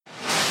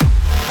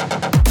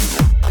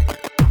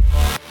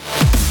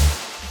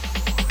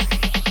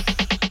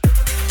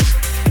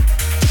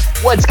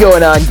What's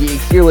going on,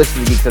 geeks? You're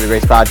listening to Geeks Under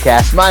Grace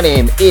podcast. My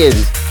name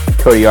is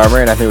Cody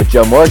Armour, and I'm here with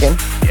Joe Morgan.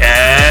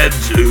 Yeah,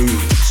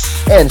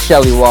 Zeus. And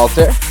Shelly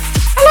Walter.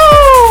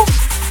 Hello!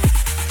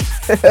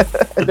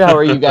 How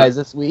are you guys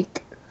this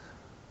week?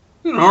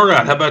 All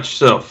right. How about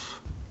yourself?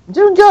 I'm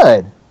doing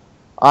good.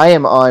 I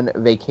am on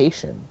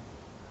vacation.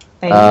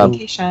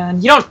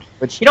 Vacation. You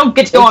don't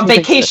get to go on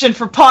vacation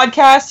for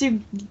podcasts.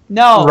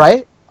 No.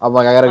 Right? I'm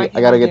like,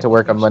 I gotta get to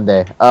work on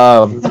Monday.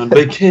 On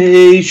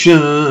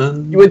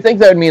vacation. You would think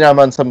that would mean I'm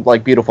on some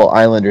like beautiful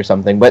island or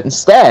something, but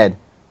instead,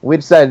 we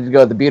decided to go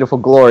to the beautiful,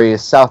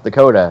 glorious South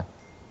Dakota.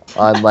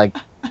 On like,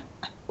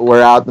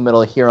 we're out in the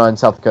middle of Huron,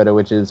 South Dakota,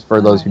 which is,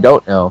 for those who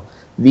don't know,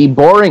 the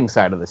boring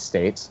side of the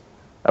state.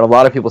 And a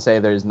lot of people say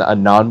there's a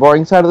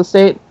non-boring side of the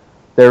state.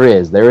 There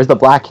is the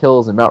Black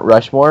Hills and Mount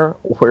Rushmore.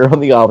 We're on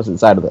the opposite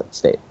side of that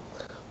state.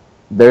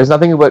 There's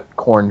nothing but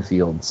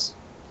cornfields.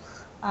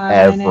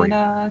 I'm in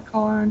a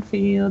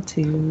cornfield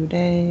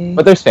today.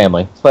 But there's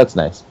family, so that's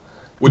nice.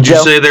 Would you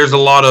say there's a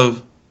lot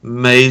of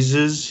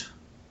mazes?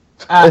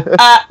 Corn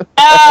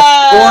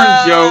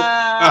joke.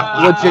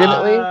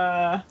 Legitimately,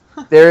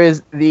 there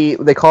is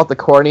they call it the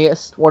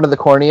corniest, one of the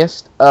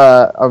corniest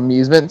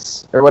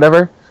amusements or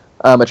whatever,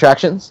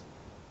 attractions.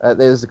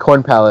 There's the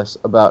Corn Palace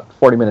about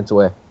 40 minutes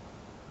away.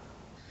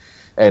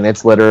 And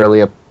it's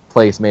literally a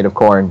place made of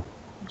corn.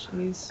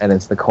 Jeez. And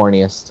it's the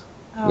corniest.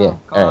 Oh, yeah.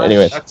 All right,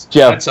 anyways,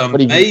 Joe, that's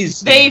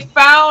amazing. They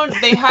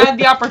had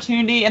the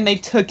opportunity and they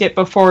took it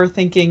before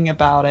thinking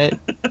about it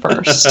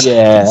first.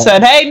 Yeah.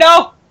 Said, hey,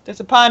 no,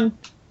 there's a pun.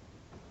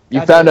 You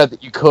found out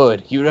that you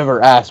could. You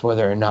never asked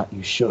whether or not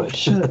you should.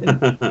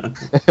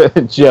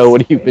 Joe,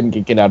 what have you been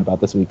geeking out about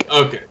this week?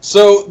 Okay,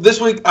 so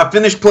this week I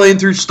finished playing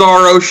through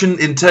Star Ocean: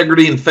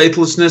 Integrity and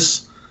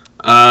Faithlessness.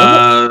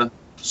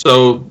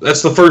 So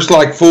that's the first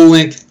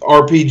full-length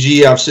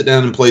RPG I've sit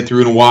down and played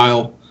through in a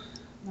while.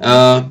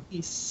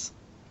 Nice.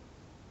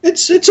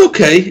 It's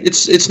okay.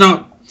 It's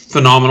not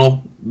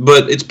phenomenal,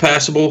 but it's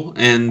passable,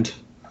 and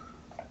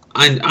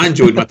I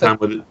enjoyed my time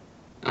with it.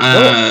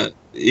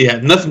 Yeah,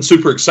 nothing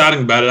super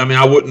exciting about it. I mean,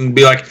 I wouldn't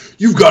be like,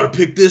 you've got to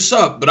pick this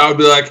up, but I would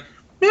be like,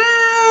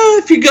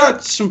 if you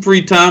got some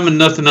free time and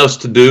nothing else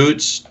to do,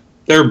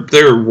 there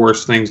are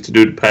worse things to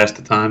do to pass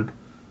the time.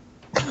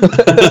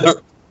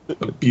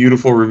 A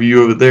beautiful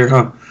review of it there,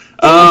 huh?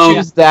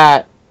 Choose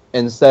that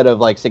instead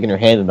of sticking your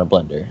hand in a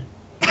blender.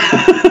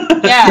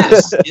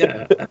 Yes.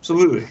 Yeah,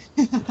 absolutely.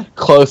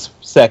 Close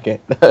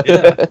second.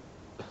 Yeah.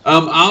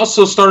 I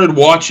also started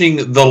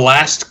watching The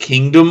Last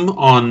Kingdom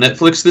on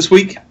Netflix this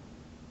week.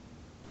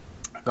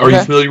 Are you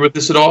familiar with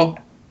this at all?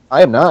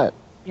 I am not.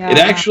 Yeah. It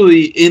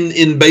actually,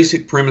 in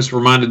basic premise,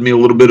 reminded me a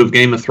little bit of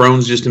Game of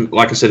Thrones, just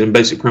like I said, in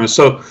basic premise.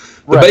 So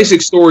the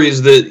basic story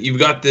is that you've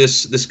got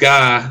this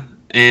guy,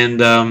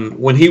 and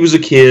when he was a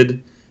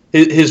kid,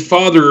 his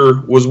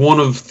father was one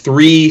of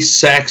 3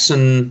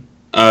 Saxon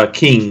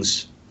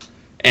kings,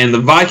 and the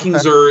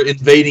Vikings are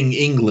invading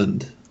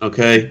England.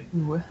 Okay,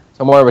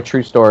 so more of a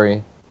true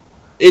story.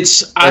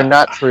 It's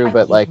not true,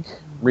 but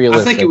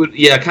realistic. I think it would,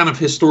 kind of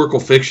historical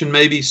fiction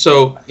maybe.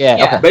 So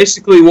yeah.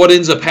 Basically what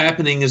ends up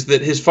happening is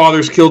that his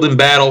father's killed in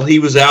battle. He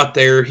was out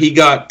there. He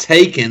got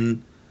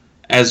taken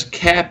as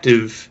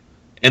captive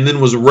and then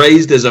was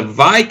raised as a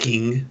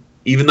Viking,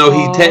 even though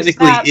he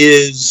technically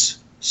is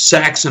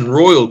Saxon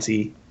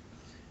royalty.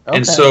 Okay.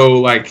 And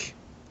so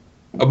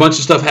a bunch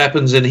of stuff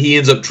happens and he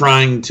ends up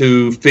trying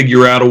to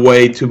figure out a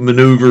way to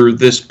maneuver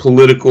this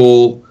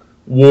political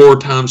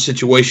wartime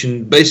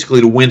situation,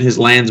 basically to win his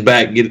lands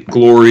back, get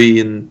glory,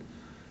 and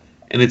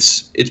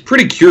it's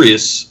pretty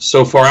curious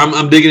so far.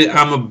 I'm digging it.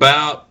 I'm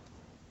about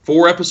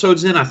 4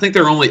 episodes in. I think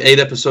there are only 8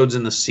 episodes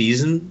in the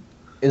season.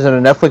 Is it a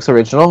Netflix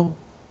original,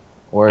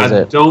 or is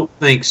it? I don't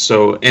think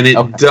so, and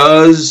it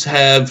does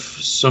have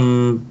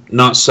some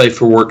not safe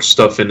for work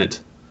stuff in it.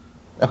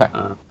 Okay,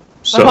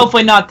 but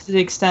hopefully not to the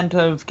extent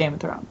of Game of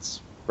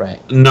Thrones. Right.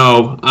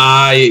 No,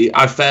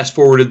 I fast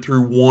forwarded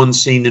through one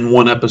scene in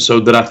one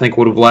episode that I think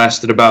would have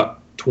lasted about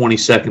 20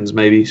 seconds,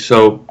 maybe.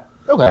 So.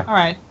 Okay. All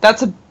right,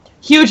 that's a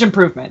huge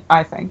improvement,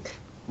 I think.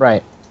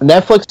 Right.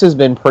 Netflix has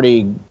been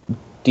pretty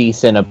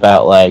decent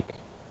about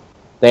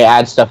they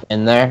add stuff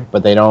in there,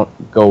 but they don't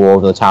go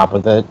over the top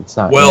with it. It's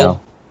not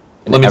let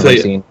me tell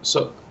you.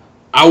 So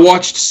I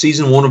watched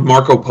season 1 of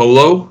Marco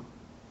Polo.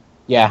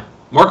 Yeah.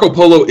 Marco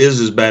Polo is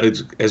as bad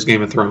as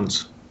Game of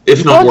Thrones,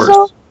 if not worse.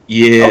 So?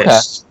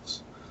 Yes. Okay.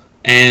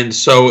 And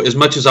so as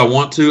much as I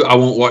want to, I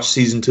won't watch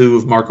season 2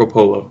 of Marco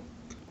Polo.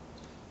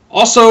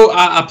 Also,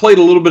 I played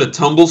a little bit of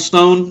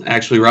Tumblestone,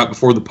 actually, right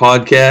before the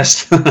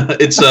podcast.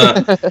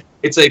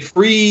 It's a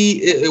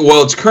free,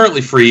 it's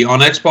currently free on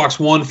Xbox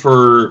One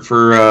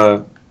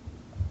for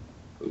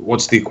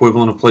what's the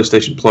equivalent of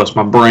PlayStation Plus?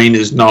 My brain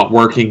is not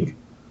working.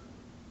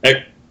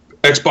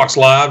 Xbox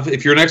Live.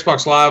 If you're an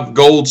Xbox Live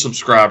Gold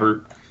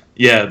subscriber,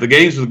 the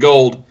game's with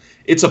Gold.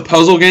 It's a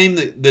puzzle game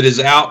that is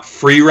out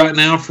free right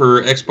now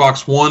for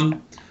Xbox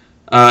One,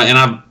 and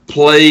I've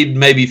played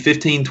maybe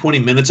 15, 20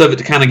 minutes of it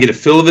to kind of get a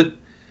feel of it.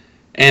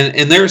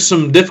 And there's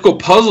some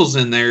difficult puzzles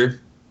in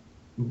there,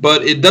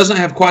 but it doesn't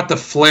have quite the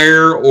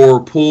flair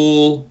or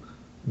pull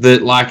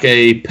that like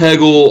a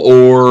Peggle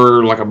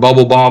or like a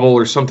Bubble Bobble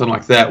or something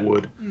like that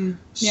would.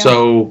 Yeah.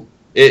 So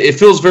it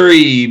feels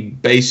very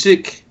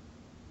basic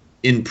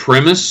in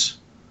premise,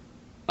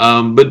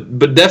 but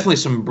definitely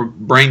some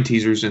brain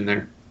teasers in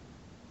there.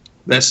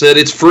 That said,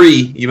 it's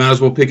free. You might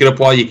as well pick it up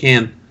while you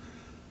can.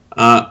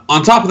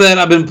 On top of that,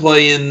 I've been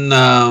playing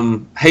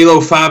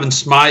Halo 5 and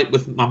Smite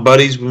with my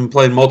buddies. We've been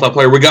playing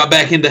multiplayer. We got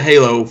back into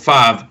Halo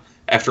 5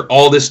 after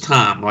all this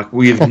time. Like,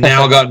 we have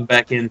now gotten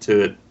back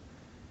into it.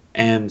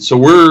 And so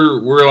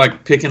we're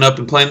like picking up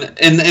and playing.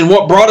 And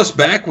what brought us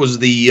back was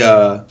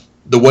the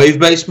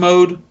wave-based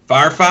mode,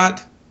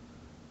 Firefight.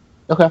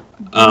 Okay.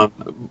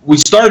 We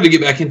started to get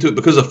back into it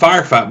because of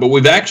Firefight, but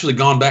we've actually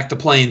gone back to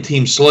playing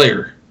Team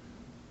Slayer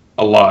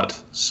a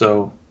lot.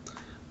 So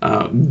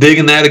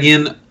digging that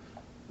again.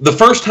 The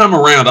first time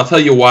around, I'll tell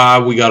you why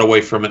we got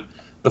away from it.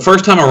 The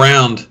first time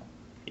around,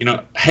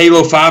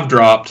 Halo 5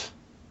 dropped,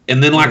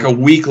 and then like a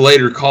week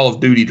later, Call of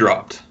Duty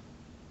dropped.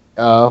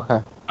 Oh,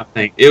 okay. I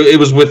think it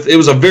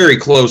was a very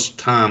close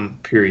time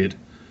period.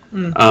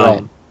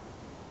 Right.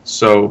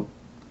 So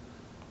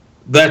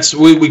that's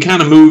we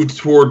kind of moved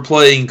toward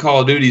playing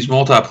Call of Duty's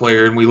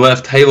multiplayer, and we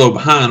left Halo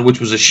behind, which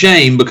was a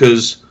shame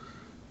because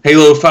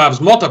Halo 5's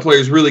multiplayer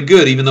is really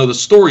good, even though the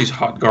story's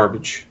hot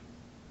garbage.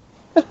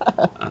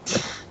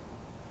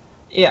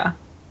 Yeah.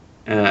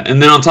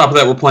 And then on top of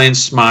that, we're playing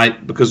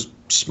Smite because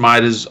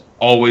Smite is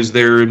always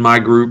there in my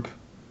group.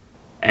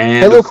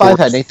 And Halo 5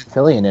 had Nathan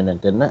Fillion in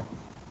it, didn't it?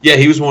 Yeah,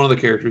 he was one of the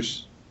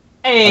characters.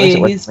 Hey,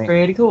 he's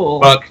pretty cool.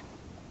 Buck.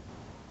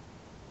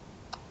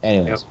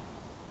 Anyways.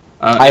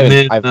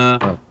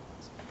 Yep.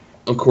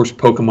 Of course,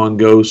 Pokemon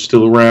Go is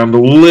still around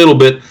a little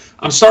bit.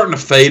 I'm starting to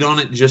fade on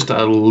it just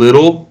a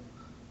little.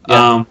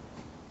 Yeah.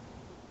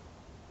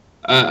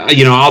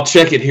 I'll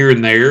check it here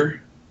and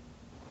there,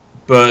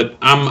 but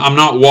I'm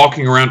not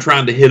walking around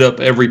trying to hit up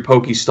every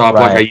Pokestop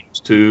like I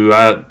used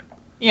to.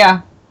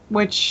 Yeah,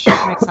 which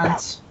makes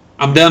sense.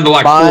 I'm down to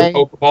like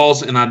 4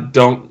 Pokeballs, and I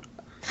don't.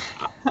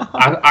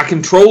 I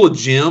control a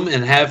gym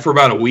and have for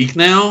about a week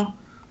now,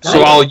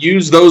 so I'll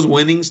use those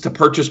winnings to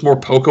purchase more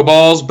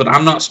Pokeballs, but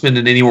I'm not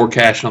spending any more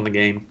cash on the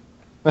game.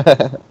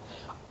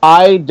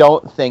 I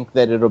don't think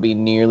that it'll be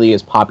nearly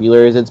as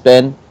popular as it's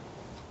been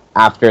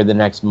after the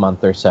next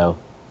month or so.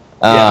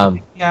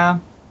 Yeah.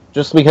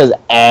 Just because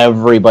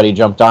everybody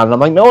jumped on, and I'm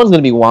like, no one's going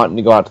to be wanting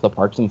to go out to the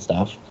parks and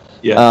stuff.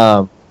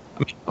 Yeah.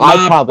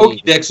 My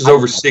Pokédex is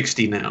over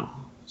 60 now,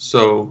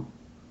 so.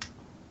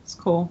 It's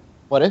cool.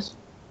 What is?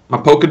 My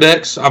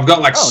Pokedex, I've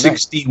got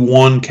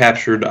 61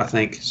 captured, I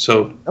think.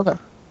 So okay,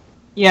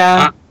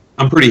 yeah,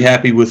 I'm pretty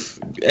happy with.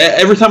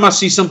 Every time I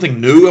see something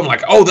new, I'm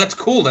like, "Oh, that's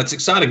cool, that's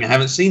exciting. I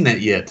haven't seen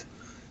that yet."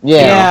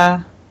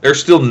 Yeah. There's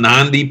still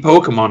 90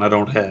 Pokemon I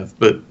don't have,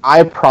 but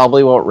I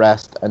probably won't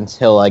rest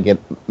until I get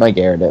my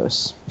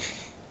Gyarados.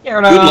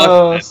 Gyarados. Good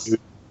luck with that, dude.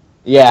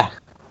 Yeah.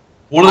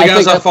 One of the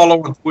guys I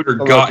follow on Twitter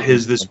got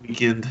his this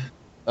weekend.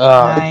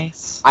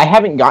 Nice. I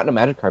haven't gotten a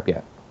Magikarp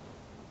yet.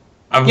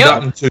 I've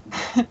gotten 2.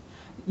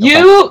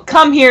 You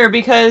come here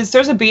because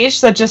there's a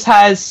beach that just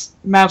has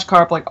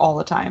Magikarp all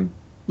the time.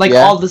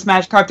 All this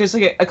Magikarp. There's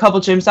a couple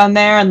gyms down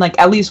there, and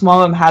at least one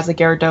of them has a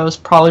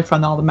Gyarados, probably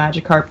from all the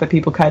Magikarp that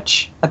people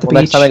catch at the beach.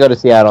 Next time I go to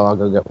Seattle, I'll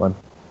go get one.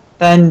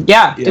 Then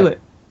do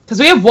it, because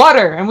we have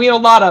water and we have a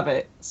lot of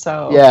it.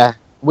 So yeah,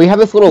 we have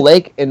this little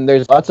lake, and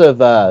there's lots of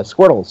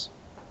Squirtles.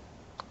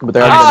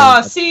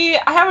 But see,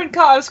 I haven't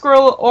caught a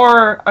Squirtle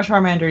or a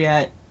Charmander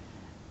yet,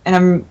 and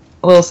I'm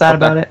a little sad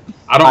about it.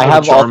 I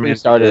have all 3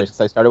 starters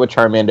because I started with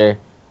Charmander.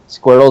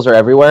 Squirtles are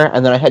everywhere,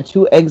 and then I had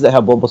 2 eggs that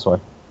have Bulbasaur.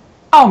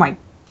 Oh my!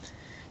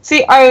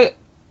 See, I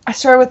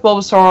started with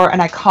Bulbasaur,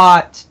 and I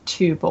caught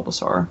 2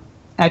 Bulbasaur.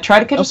 And I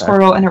tried to catch a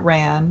Squirtle, and it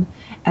ran.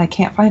 And I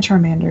can't find a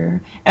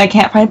Charmander, and I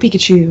can't find a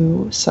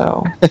Pikachu.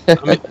 So.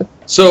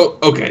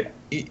 Okay,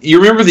 you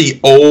remember the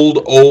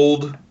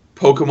old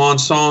Pokemon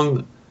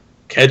song?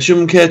 Catch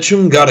 'em,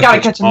 gotta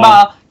catch 'em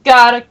all.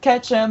 Gotta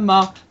catch 'em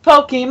all.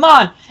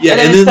 Pokemon. Yeah,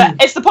 and then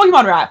it's the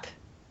Pokemon rap.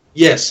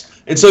 Yes,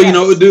 and so it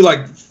would do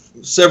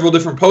several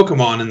different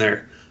Pokemon in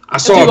there. I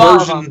saw a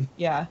version.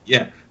 Yeah.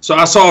 Yeah. So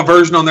I saw a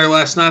version on there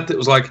last night that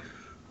was like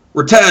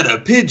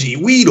Rattata,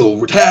 Pidgey, Weedle,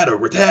 Rattata,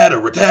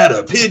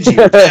 Pidgey,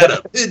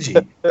 Rattata,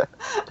 Pidgey.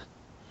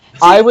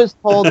 I was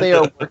told they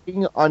are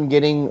working on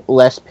getting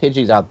less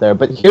Pidgeys out there,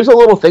 but here's a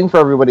little thing for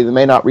everybody that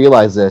may not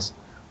realize this.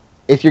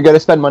 If you're going to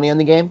spend money on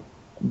the game,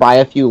 buy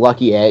a few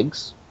lucky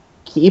eggs,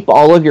 keep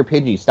all of your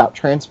Pidgeys, stop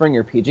transferring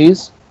your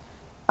Pidgeys,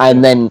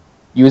 and then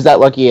use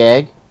that lucky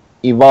egg,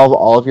 evolve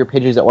all of your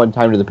Pidgeys at one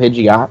time to the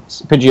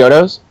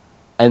Pidgeotos,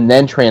 and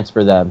then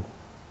transfer them.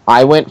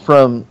 I went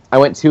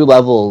 2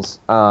 levels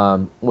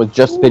with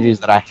just Pidgeys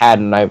that I had,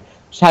 and I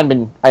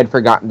had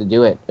forgotten to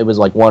do it. It was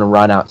one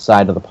run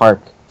outside of the park.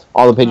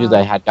 All the Pidgeys that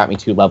I had got me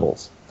 2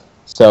 levels.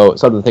 So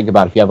something to think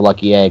about if you have a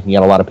lucky egg and you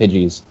got a lot of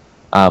Pidgeys.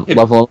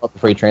 Level them up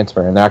before you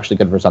transfer, and they're actually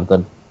good for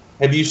something.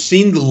 Have you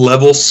seen the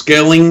level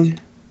scaling?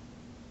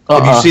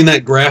 Have you seen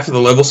that graph of the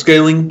level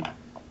scaling?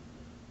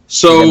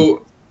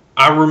 So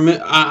I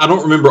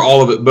don't remember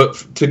all of it,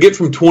 but to get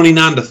from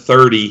 29 to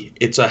 30,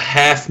 it's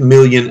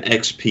 500,000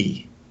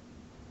 XP.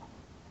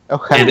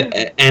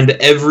 Okay. And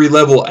every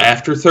level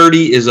after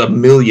 30 is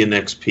 1,000,000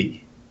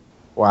 XP.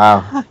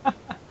 Wow.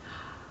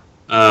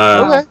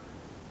 Okay.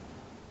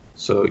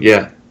 So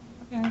yeah.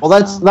 Okay, Well,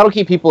 that'll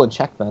keep people in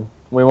check then.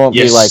 We won't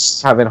be like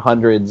having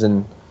hundreds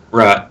and.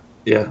 Right.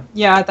 Yeah.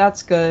 Yeah,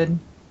 that's good.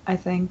 I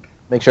think.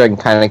 Make sure I can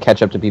kind of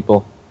catch up to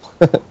people.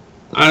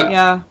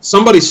 Yeah.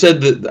 Somebody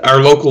said that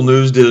our local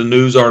news did a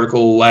news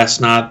article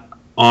last night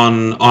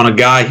on a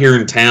guy here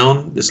in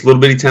town, this little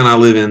bitty town I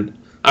live in.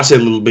 I say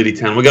little bitty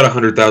town. We got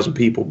 100,000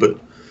 people, but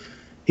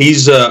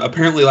he's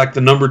apparently like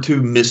the number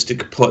 2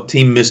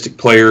 Team Mystic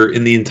player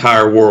in the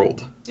entire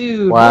world.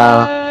 Dude.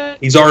 Wow. What?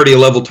 He's already a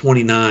level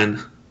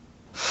 29.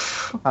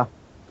 Huh.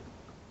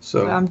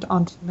 So I'm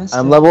on Mystic.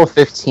 I'm level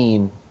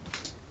 15.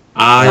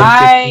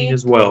 I'm 15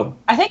 as well.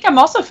 I think I'm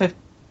also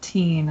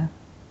 15.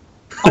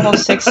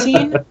 Almost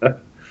 16.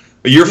 But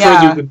you're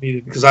further than me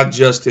because I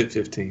just hit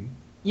 15.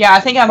 Yeah, I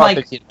think I'm About like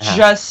 15 and a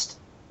half.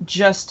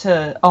 just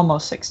to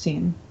almost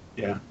 16.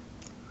 Yeah.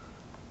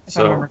 If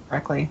I remember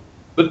correctly.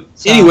 But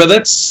anyway,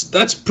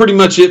 that's pretty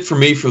much it for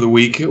me for the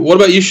week. What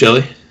about you,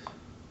 Shelly?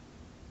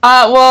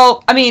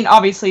 Well, I mean,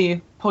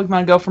 obviously,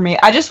 Pokemon Go for me.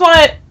 I just want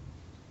to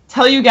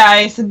tell you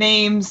guys the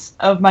names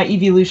of my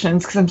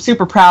evolutions because I'm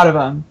super proud of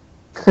them.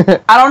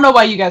 I don't know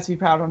why you guys would be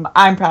proud of them.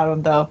 I'm proud of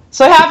them, though.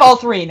 So I have all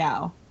 3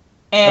 now.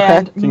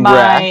 And Okay,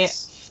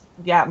 congrats.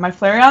 my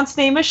Flareon's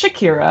name is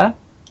Shakira.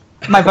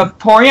 My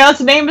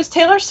Vaporeon's name is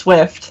Taylor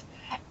Swift.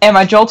 And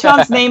my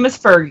Jolteon's name is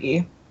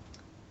Fergie.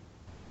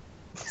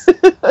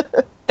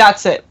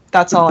 That's it.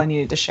 That's all I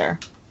needed to share.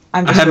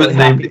 I haven't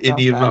named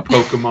any of my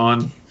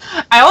Pokemon.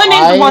 I only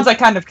named the ones I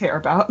kind of care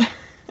about.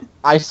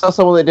 I saw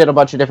someone that did a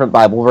bunch of different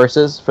Bible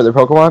verses for their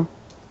Pokemon.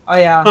 Oh,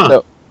 yeah. Huh.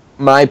 So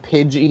my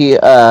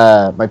Pidgeot,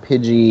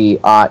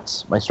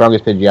 my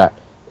strongest Pidgeot,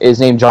 is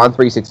named John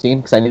 3:16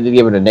 because I needed to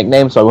give it a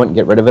nickname so I wouldn't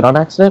get rid of it on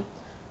accident.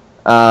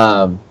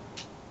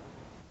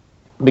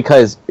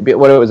 Because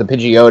when it was a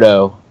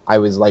Pidgeotto, I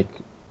was like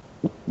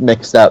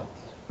mixed up.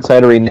 So I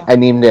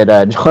named it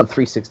John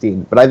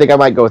 3:16. But I think I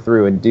might go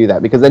through and do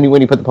that because then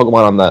when you put the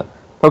Pokemon on the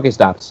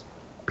Pokestops,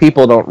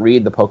 people don't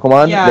read the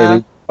Pokemon. Yeah. They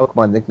read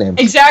Pokemon nicknames.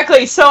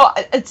 Exactly. So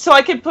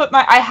I could put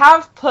I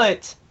have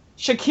put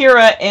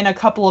Shakira in a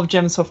couple of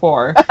gyms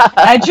before.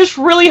 I just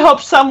really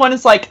hope someone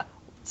is like,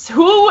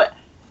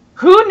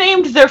 who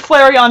named their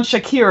Flareon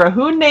Shakira?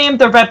 Who named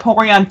their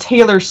Vaporeon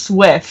Taylor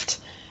Swift?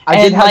 I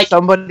did have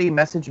somebody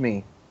message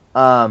me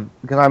because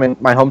I'm in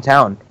my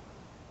hometown.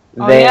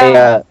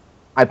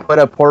 I put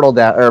a portal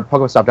down or a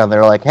Pokestop down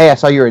there. Like, hey, I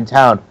saw you were in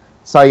town.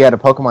 Saw you at a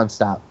Pokemon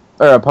stop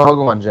or a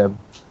Pokemon gym.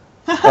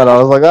 And I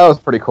was like, that was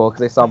pretty cool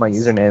because they saw my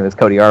username as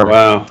Cody Armour.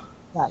 Wow.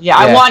 Yeah.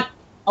 I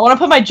want to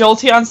put my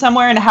Jolteon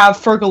somewhere and have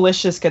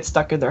Fergalicious get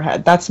stuck in their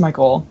head. That's my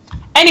goal.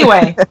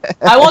 Anyway,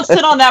 I won't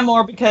sit on that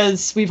more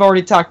because we've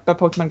already talked about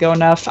Pokemon Go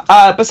enough.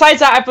 Besides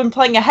that, I've been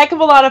playing a heck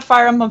of a lot of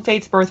Fire Emblem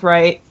Fates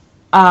Birthright.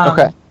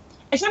 Okay.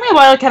 It took me a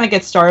while to kind of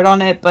get started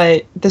on it,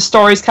 but the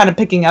story's kind of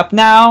picking up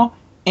now,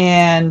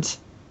 and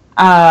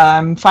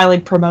I'm finally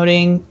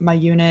promoting my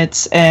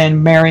units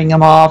and marrying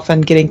them off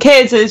and getting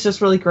kids. It's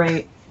just really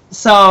great.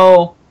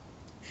 So,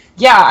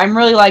 yeah, I'm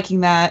really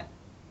liking that.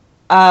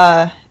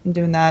 I'm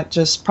doing that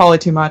just probably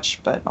too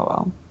much, but oh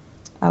well.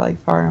 I like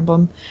Fire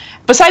Emblem.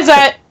 Besides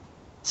that,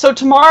 so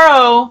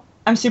tomorrow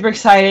I'm super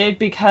excited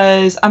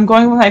because I'm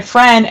going with my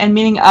friend and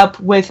meeting up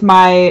with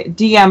my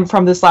DM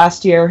from this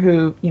last year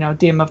who,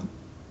 DM of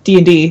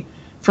D&D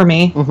for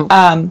me.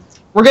 Mm-hmm.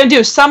 We're going to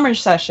do a summer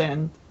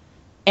session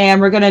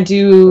and we're going to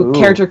do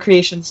character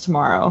creations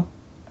tomorrow.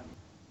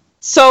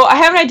 So I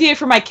have an idea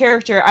for my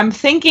character. I'm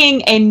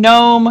thinking a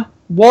gnome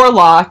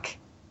warlock,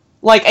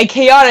 like a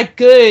chaotic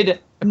good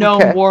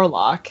gnome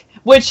warlock,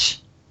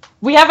 which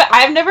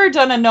I've never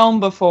done a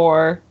gnome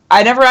before.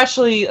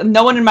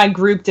 No one in my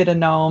group did a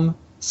gnome.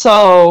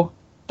 So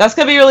that's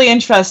going to be really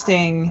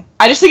interesting.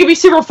 I just think it'd be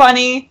super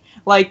funny.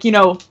 Like,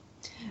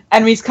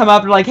 enemies come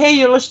up and like, hey,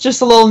 you're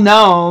just a little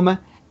gnome.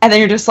 And then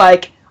you're just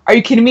like, are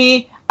you kidding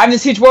me? I'm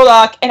this huge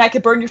warlock and I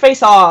could burn your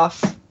face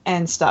off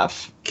and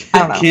stuff.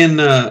 I don't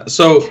know.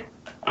 So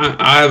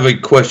I have a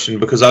question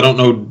because I don't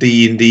know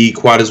D&D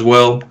quite as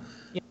well.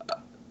 Yeah.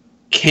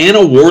 Can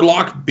a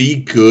warlock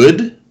be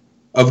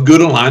of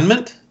good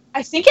alignment?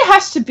 I think it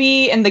has to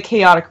be in the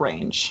chaotic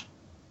range.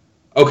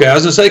 Okay, I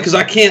was going to say, because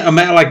I can't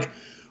imagine, like,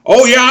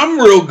 oh yeah, I'm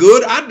real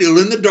good. I deal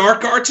in the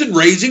dark arts and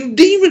raising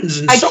demons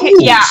and souls.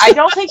 I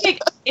don't think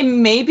it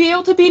may be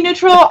able to be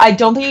neutral. I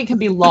don't think it can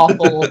be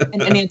lawful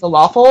in any of the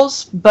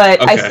lawfuls,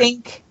 but okay.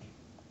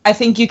 I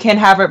think you can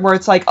have it where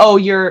it's like, oh,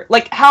 you're,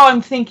 like, how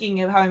I'm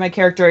thinking of having my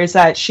character is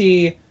that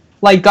she,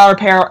 like, got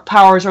her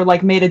powers or,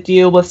 like, made a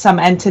deal with some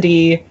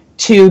entity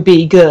to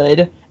be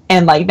good,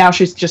 and, like, now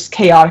she's just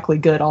chaotically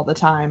good all the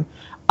time.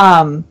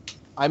 I'm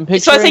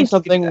picturing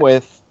something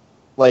with,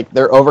 like,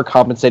 they're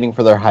overcompensating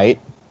for their height.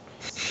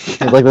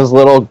 Like, this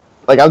little,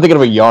 like, I'm thinking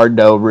of a yard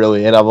gnome,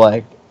 really, and I'm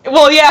like,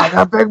 well, yeah. I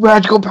got big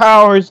magical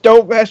powers,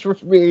 don't mess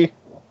with me.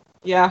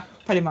 Yeah,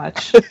 pretty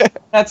much.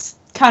 That's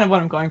kind of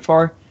what I'm going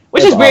for.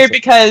 Which is weird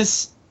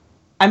because,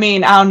 I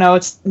don't know,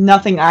 it's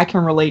nothing I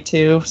can relate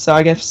to, so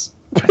I guess.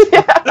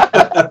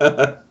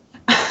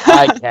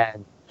 I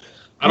can.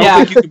 I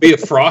don't think you can be a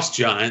frost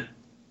giant.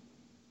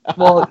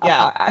 Well,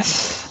 yeah.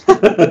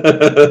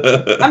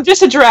 I'm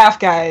just a giraffe,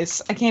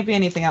 guys. I can't be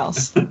anything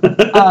else.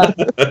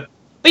 But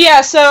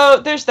yeah,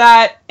 so there's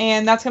that,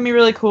 and that's gonna be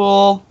really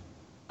cool.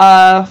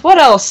 What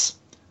else?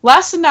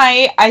 Last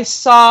night I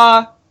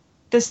saw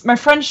this. My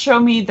friend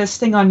showed me this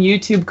thing on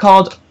YouTube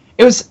called.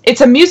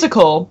 It's a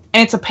musical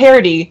and it's a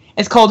parody.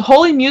 It's called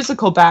Holy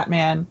Musical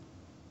Batman.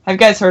 Have you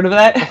guys heard of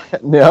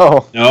that?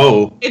 No.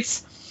 No.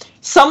 It's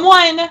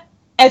someone.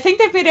 I think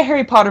they've made a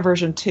Harry Potter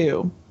version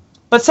too,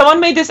 but someone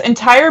made this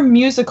entire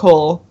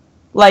musical,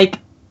 like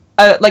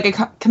a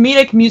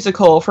comedic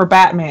musical for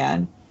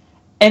Batman,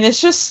 and it's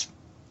just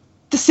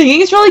the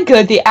singing is really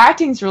good, the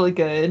acting's really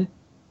good.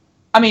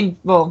 I mean,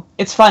 well,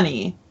 it's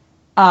funny.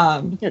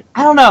 I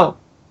don't know.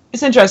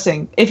 It's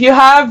interesting. If you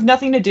have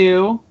nothing to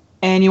do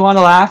and you want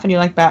to laugh and you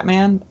like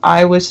Batman,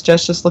 I would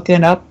suggest just looking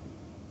it up.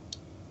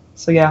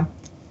 So yeah,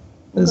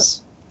 it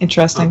was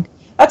interesting.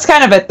 That's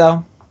kind of it,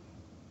 though.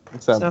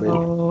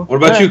 What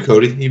about you,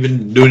 Cody? You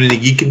been doing any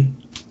geeking?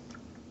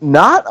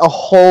 Not a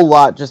whole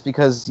lot, just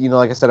because,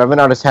 like I said, I've been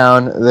out of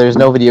town. There's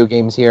no video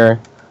games here.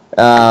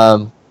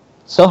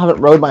 Still haven't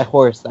rode my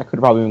horse. That could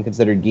have probably been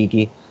considered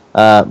geeky.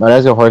 My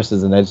dad's got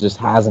horses, and it just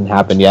hasn't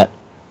happened yet.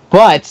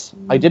 But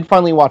I did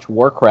finally watch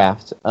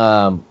Warcraft.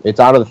 It's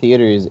out of the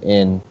theaters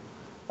in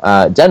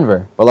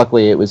Denver, but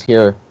luckily it was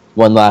here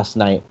one last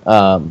night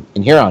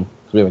in Huron.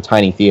 So we have a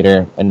tiny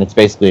theater, and it's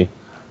basically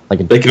like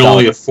a. They can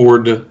only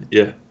afford to,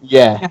 yeah.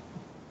 Yeah.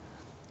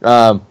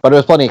 But it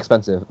was plenty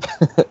expensive.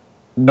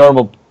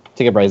 Normal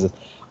ticket prices.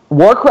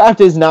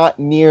 Warcraft is not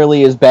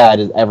nearly as bad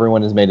as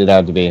everyone has made it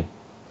out to be.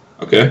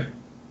 Okay.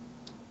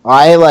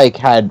 I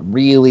had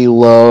really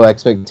low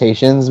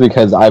expectations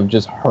because I've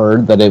just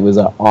heard that it was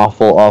an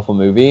awful, awful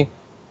movie.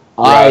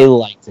 Right. I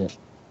liked it.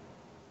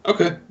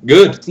 Okay,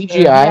 good.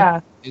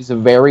 CGI is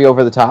very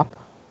over the top.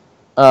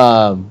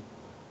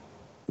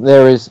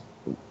 There is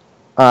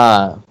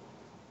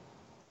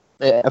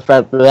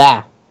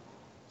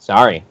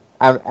sorry.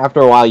 After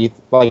a while, you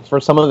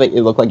for some of it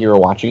looked like you were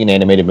watching an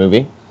animated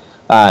movie,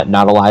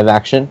 not a live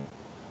action.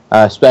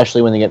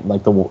 Especially when they get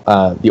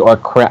the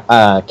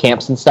orc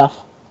camps and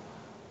stuff.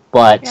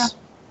 But I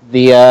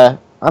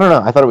don't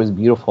know. I thought it was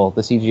beautiful.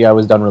 The CGI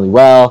was done really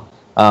well.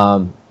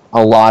 A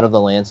lot of the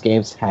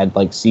landscapes had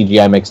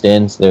CGI mixed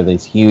in, so they're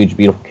these huge,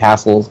 beautiful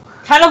castles.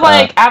 Kind of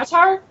like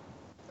Avatar,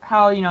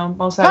 how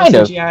most of that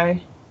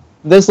CGI.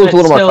 This looked a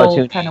little more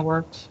cartoony. Kind of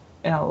worked.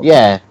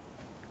 Yeah.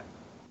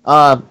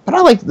 But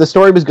I liked the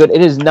story was good.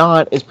 It is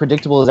not as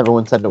predictable as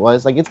everyone said it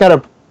was. It's got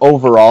an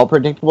overall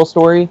predictable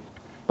story,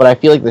 but I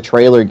feel like the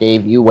trailer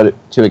gave you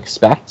what to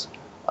expect.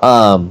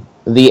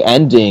 The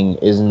ending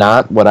is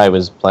not what I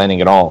was planning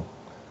at all.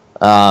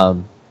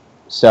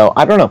 So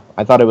I don't know.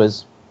 I thought it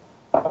was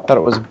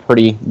a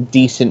pretty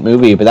decent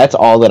movie, but that's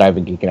all that I've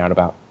been geeking out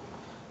about.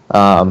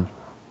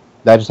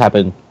 That just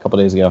happened a couple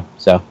days ago.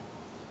 So.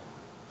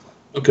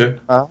 Okay.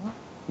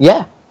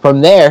 Yeah. From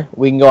there,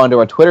 we can go on to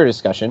our Twitter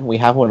discussion. We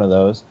have one of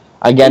those.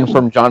 Again,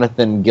 from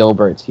Jonathan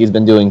Gilbert. He's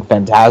been doing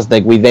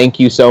fantastic. We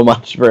thank you so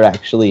much for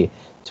actually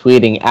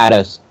tweeting at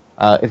us.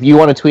 If you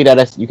want to tweet at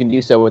us, you can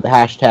do so with the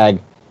hashtag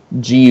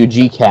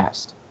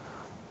GUGcast.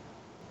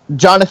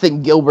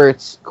 Jonathan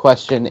Gilbert's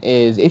question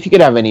is, if you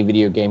could have any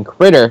video game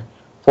critter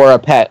for a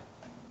pet,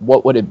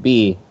 what would it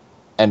be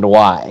and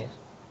why?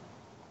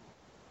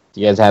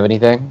 Do you guys have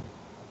anything?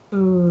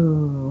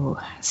 Ooh.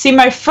 See,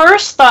 my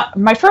first thought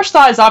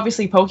is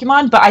obviously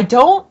Pokemon, but I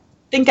don't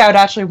think I would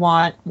actually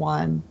want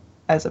one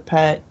as a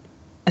pet,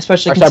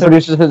 especially our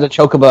producer says a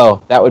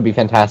Chocobo. That would be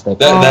fantastic.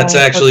 That's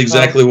actually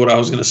exactly what I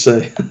was going to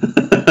say.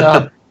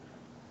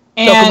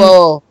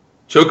 Chocobo.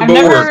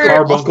 Chocobo or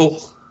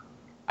Carbuncle?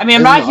 I mean,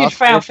 I'm not a huge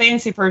Final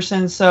Fantasy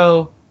person,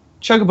 so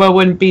Chocobo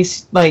wouldn't be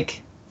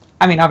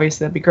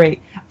obviously that'd be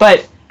great.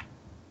 But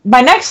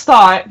my next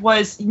thought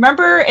was,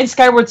 remember in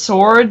Skyward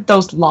Sword,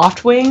 those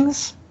loft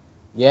wings?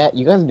 Yeah,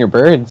 you guys and your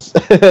birds.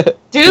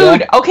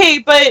 Dude, okay,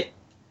 but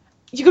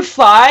you could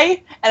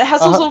fly, and it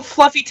has those little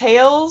fluffy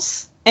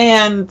tails,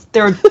 and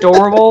they're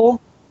adorable.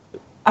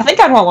 I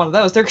think I'd want one of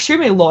those. They're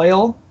extremely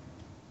loyal.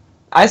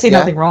 I see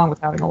nothing wrong with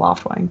having a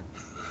loft wing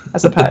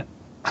as a pet.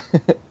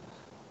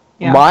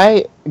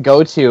 My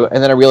go-to,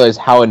 and then I realized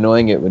how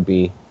annoying it would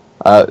be,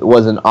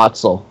 was an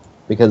Ottsel,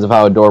 because of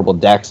how adorable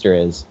Daxter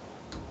is.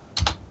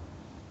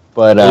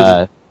 But,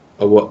 a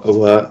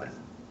what?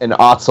 An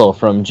Ottsel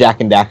from Jak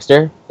and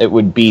Daxter. It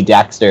would be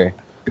Daxter.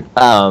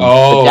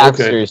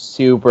 Daxter is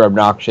super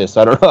obnoxious,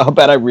 so I don't know how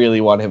bad I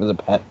really want him as a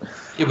pet.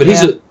 Yeah, but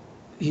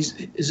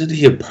isn't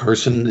he a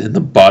person in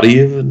the body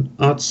of an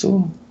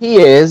Ottsel? He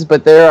is,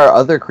 but there are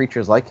other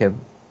creatures like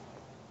him.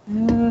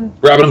 Right,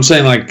 but I'm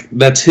saying,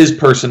 that's his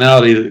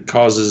personality that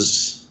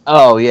causes...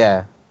 Oh,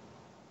 yeah.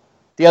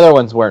 The other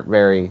ones weren't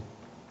very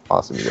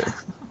awesome either.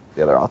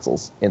 The other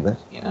Ottsels in this.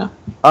 Yeah.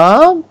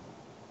 I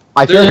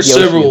feel like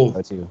several...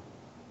 Too.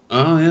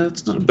 Oh, yeah,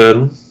 it's not a bad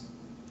one.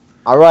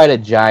 I'll ride a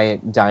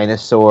giant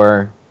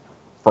dinosaur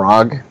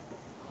frog.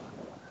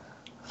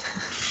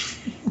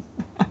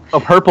 A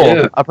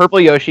purple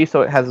Yoshi,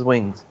 so it has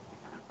wings.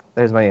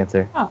 There's my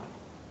answer. Oh.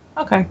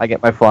 Okay. I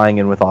get my flying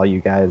in with all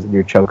you guys and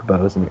your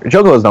chocobos. And your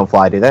chocobos don't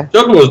fly, do they?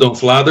 Chocobos don't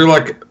fly. They're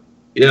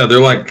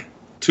like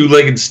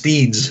two-legged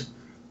steeds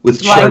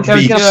with sharp Like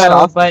beaks.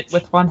 Gazelle, but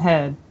with one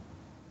head.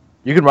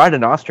 You can ride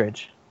an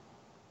ostrich.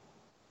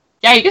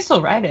 Yeah, you can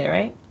still ride it,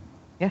 right?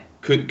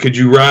 Could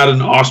you ride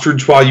an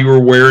ostrich while you were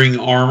wearing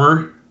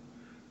armor?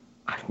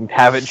 I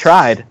haven't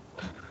tried.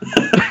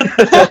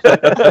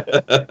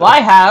 Well, I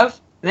have,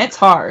 and it's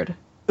hard.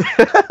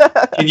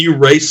 Can you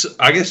race?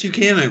 I guess you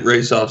can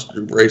race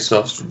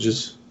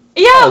ostriches.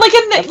 Yeah,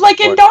 Oh, like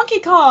in Donkey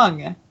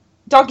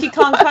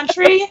Kong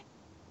Country.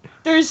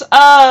 There's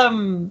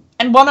in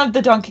one of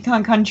the Donkey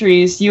Kong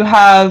countries you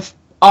have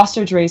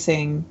ostrich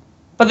racing,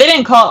 but they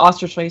didn't call it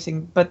ostrich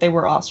racing, but they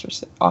were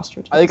ostriches.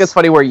 I think it's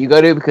funny where you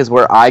go to, because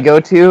where I go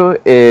to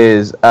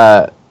is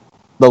The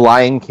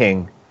Lion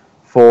King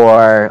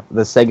for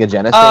the Sega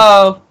Genesis.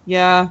 Oh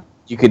yeah.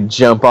 You could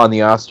jump on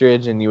the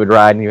ostrich and you would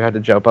ride, and you had to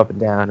jump up and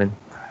down. And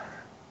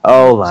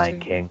Lion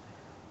King,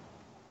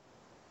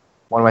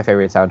 one of my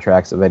favorite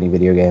soundtracks of any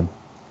video game.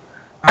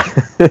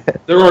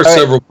 There are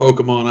several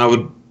Pokemon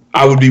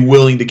I would be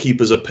willing to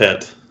keep as a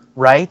pet.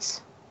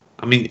 Right?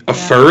 I mean, a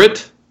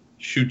ferret?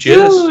 Shoot,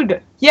 yes.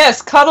 Dude,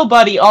 yes, cuddle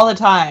buddy all the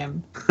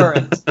time.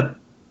 Ferret.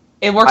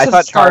 It works. I as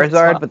thought a scarf as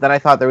Charizard, well. but then I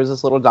thought there was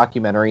this little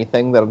documentary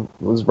thing that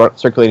was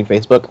circulating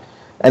Facebook,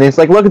 and it's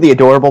like, look at the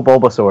adorable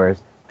Bulbasaurs.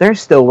 They're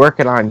still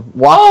working on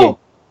walking. Oh,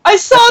 I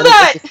saw And then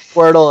that. it's a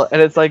Squirtle,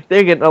 and it's like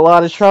they're getting a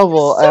lot of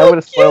trouble. So I'm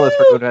going to spoil this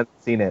for cute. anyone who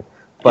hasn't seen it.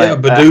 But, Yeah,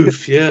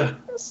 Bidoof, yeah.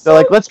 they're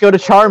like, let's go to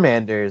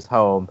Charmander's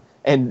home,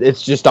 and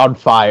it's just on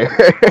fire.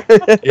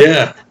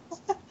 Yeah.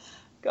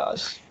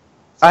 Gosh.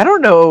 I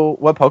don't know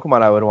what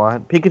Pokemon I would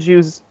want.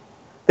 Pikachu's.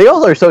 They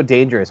all are so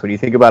dangerous when you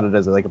think about it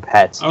as like a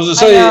pet. I was going to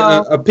say,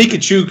 a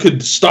Pikachu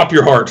could stop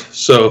your heart,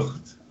 so...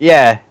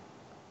 Yeah.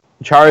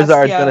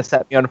 Charizard's Yeah. gonna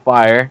set me on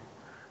fire.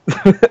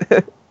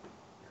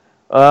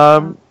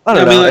 I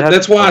don't know. mean,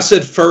 that's why I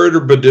said ferret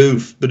or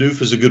Bidoof.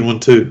 Bidoof is a good one,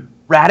 too.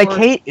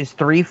 Raticate is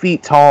 3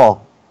 feet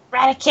tall.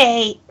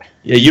 Eradicate.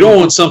 Yeah, you don't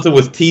want something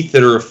with teeth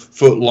that are a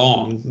foot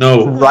long.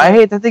 No.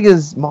 Right? That thing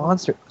is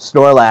monster.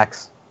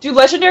 Snorlax. Do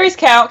legendaries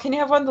count? Can you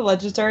have one of the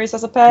legendaries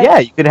as a pet? Yeah,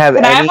 you could have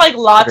Can I any. have like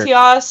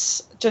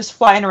Latios just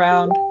flying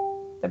around?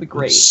 That'd be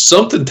great.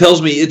 Something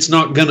tells me it's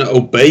not going to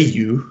obey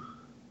you.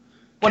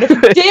 What if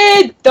it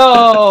did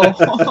though? It's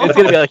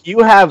gonna be like, you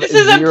have. This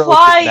is 0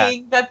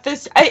 implying that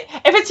this.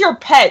 If it's your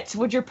pet,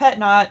 would your pet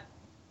not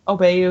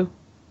obey you?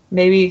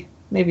 Maybe.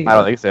 I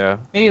don't think so.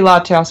 Maybe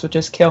Latios would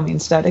just kill me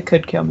instead. It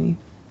could kill me.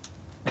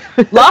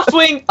 A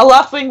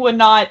Loftwing would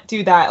not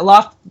do that. A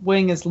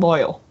Loftwing is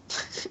loyal.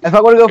 If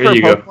I want to go for Here a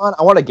you go. Pokemon,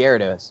 I want a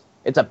Gyarados.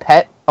 It's a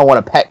pet. I want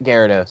a pet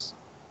Gyarados.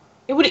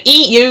 It would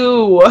eat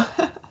you.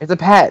 It's a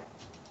pet.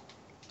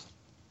 It's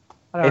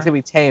Whatever. gonna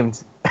be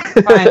tamed.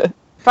 Fine.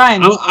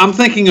 Fine. I'm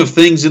thinking of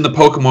things in the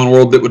Pokemon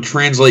world that would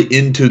translate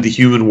into the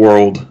human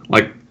world.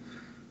 Like,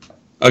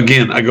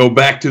 again, I go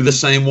back to the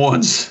same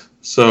ones.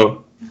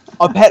 So,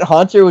 A pet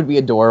Haunter would be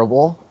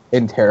adorable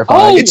and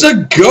terrifying. Oh! it's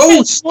a It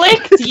ghost!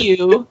 flicked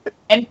you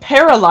and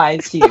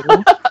paralyzed you.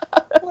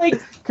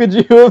 Like, Could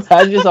you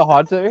imagine just a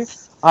Haunter?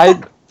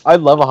 I'd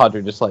love a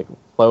Haunter just like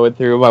flowing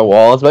through my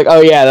walls. Like,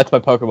 oh yeah, that's my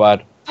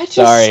Pokemon.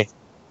 Sorry.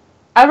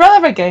 I'd rather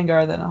have a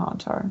Gengar than a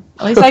Haunter.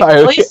 At least,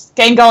 Really? at least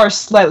Gengar is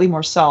slightly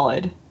more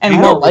solid and I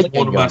more. don't like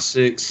one of Gengar. my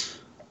 6.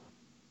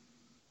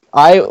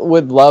 I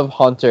would love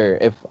Haunter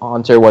if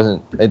Haunter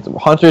wasn't.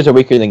 Haunters are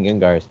weaker than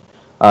Gengars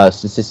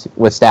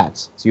with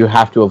stats, so you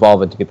have to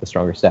evolve it to get the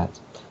stronger stats.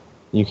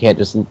 You can't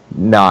just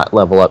not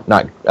level up,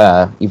 not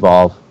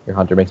evolve your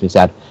Haunter. Makes me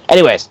sad.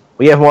 Anyways,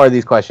 we have more of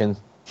these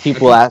questions.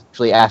 People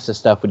actually ask this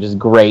stuff, which is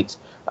great.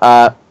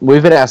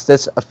 We've been asked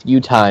this a few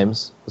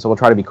times, so we'll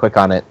try to be quick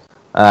on it.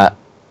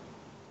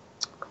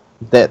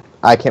 That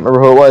I can't remember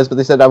who it was, but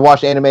they said, I've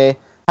watched anime,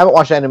 haven't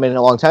watched anime in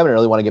a long time and I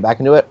really want to get back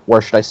into it. Where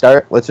should I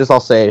start? Let's just all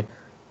say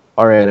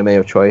our anime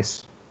of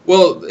choice.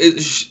 Well,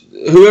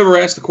 whoever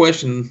asked the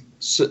question,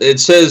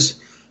 it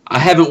says, I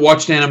haven't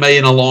watched anime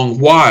in a long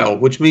while,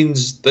 which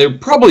means they're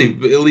probably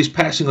at least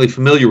passingly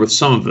familiar with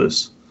some of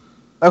this.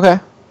 Okay.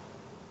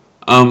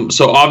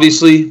 So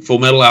obviously, Full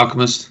Metal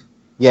Alchemist.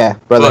 Yeah,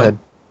 Brotherhood.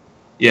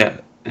 Yeah.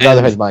 And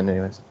Brotherhood's mine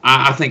anyways.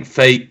 I think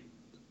Fate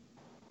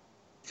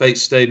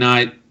Stay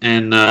Night,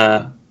 and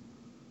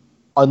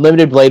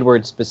Unlimited Blade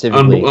Word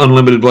specifically.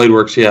 Unlimited Blade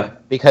Works, yeah.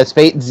 Because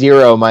Fate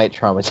Zero might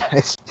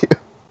traumatize you.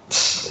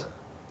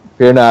 If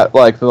you're not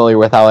familiar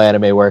with how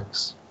anime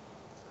works.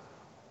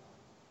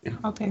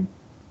 Okay.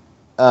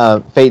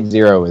 Fate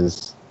Zero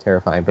is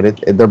terrifying,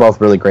 but they're both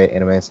really great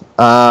animes.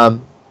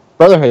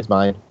 Brotherhood's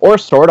mine. Or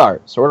Sword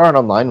Art. Sword Art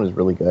Online was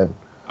really good.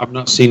 I've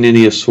not seen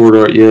any of Sword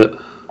Art yet.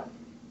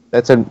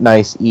 That's a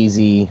nice,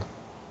 easy,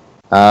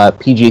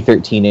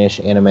 PG-13-ish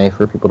anime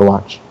for people to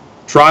watch.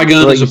 Trigun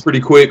Really is a pretty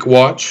quick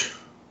watch.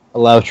 I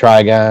love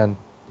Trigun.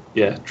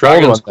 Yeah, Old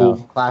Trigun's one, though.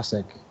 cool.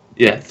 Classic.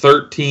 Yeah,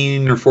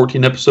 13 or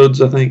 14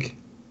 episodes, I think.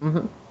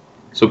 Mm-hmm.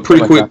 So pretty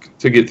Something like quick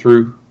to get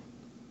through.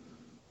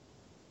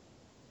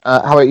 How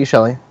about you,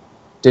 Shelly?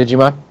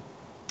 Digimon?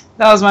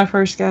 That was my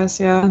first guess,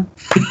 yeah.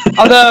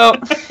 Although,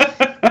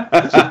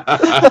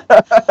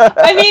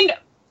 I mean,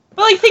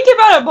 but like think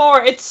about it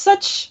more. It's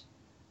such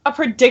a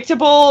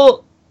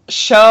predictable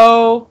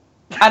show.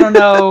 I don't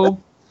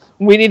know.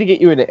 We need to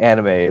get you into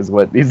anime is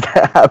what needs to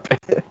happen.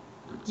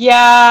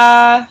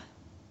 Yeah,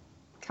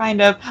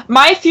 kind of.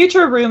 My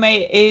future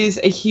roommate is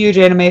a huge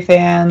anime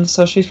fan,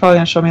 so she's probably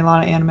going to show me a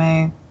lot of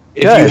anime.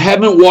 If you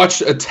haven't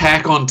watched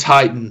Attack on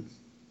Titan.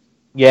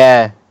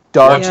 Yeah.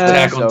 Dark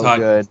Attack on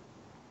Titan. Good.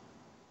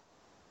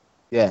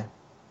 Yeah.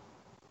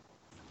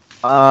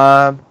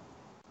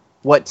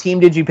 What team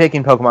did you pick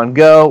in Pokemon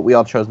Go? We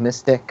all chose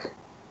Mystic.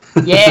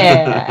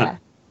 Yeah.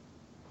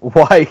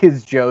 Why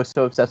is Joe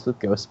so obsessed with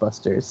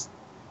Ghostbusters?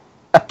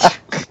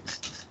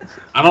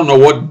 I don't know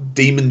what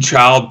demon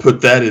child put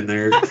that in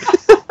there.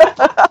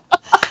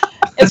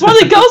 It's one of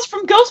the ghosts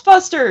from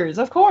Ghostbusters,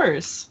 of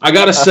course. I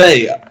gotta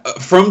say,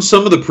 from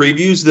some of the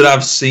previews that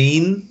I've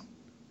seen,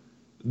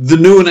 the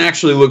new one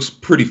actually looks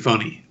pretty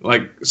funny.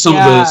 Like some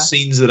of the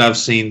scenes that I've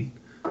seen,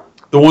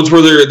 the ones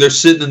where they're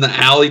sitting in the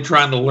alley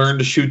trying to learn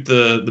to shoot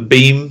the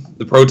beam,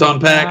 the proton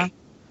pack.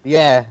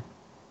 Yeah.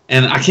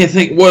 And I can't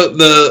think what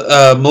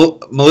the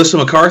Melissa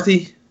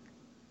McCarthy.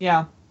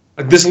 Yeah.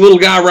 Like this little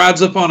guy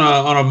rides up on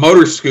a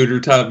motor scooter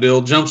type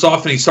deal, jumps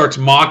off, and he starts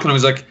mocking him.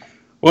 He's like,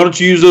 "Why don't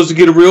you use those to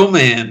get a real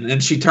man?"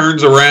 And she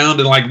turns around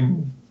and like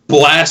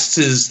blasts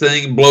his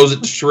thing and blows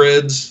it to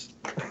shreds.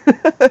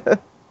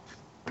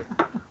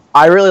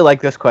 I really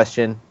like this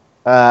question.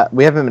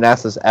 We haven't been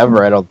asked this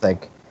ever, I don't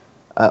think.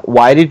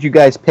 Why did you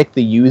guys pick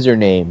the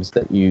usernames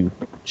that you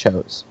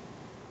chose?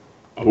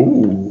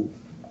 Ooh.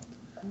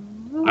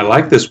 I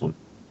like this one.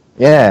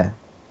 Yeah.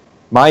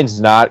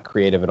 Mine's not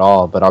creative at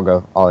all, but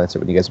I'll answer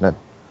when you guys meant.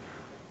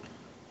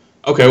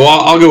 Okay, well,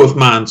 I'll go with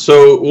mine.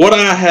 So what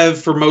I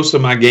have for most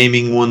of my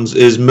gaming ones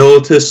is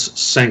Militus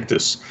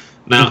Sanctus.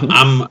 Now,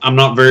 I'm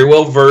not very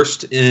well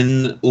versed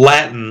in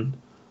Latin,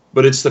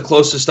 but it's the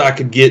closest I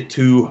could get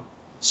to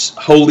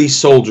Holy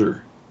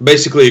Soldier,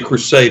 basically a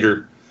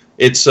crusader.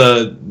 It's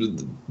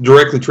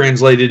directly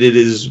translated. It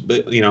is,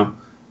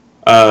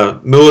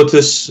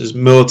 Militus is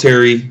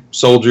military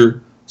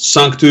soldier.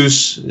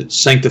 Sanctus, it's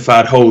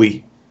sanctified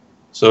holy.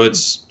 So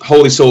it's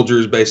Holy Soldier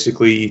is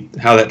basically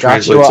how that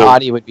translates. Joshua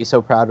Adi would be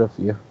so proud of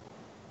you.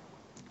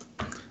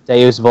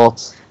 Deus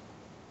Volts.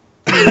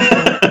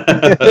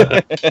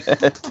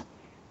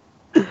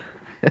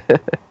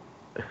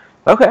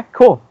 Okay,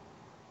 cool.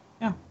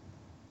 Yeah.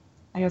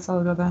 I guess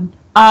I'll go then.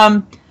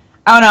 I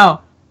don't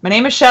know. My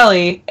name is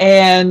Shelly,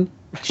 and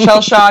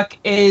Shell Shock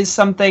is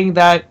something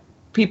that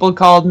people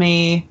called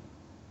me,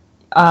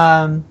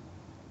 not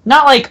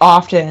like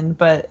often,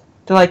 but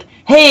they're like,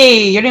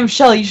 "Hey, your name's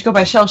Shelly, you should go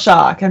by Shell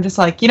Shock." I'm just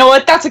like, you know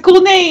what? That's a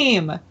cool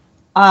name.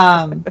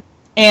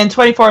 And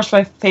 24 is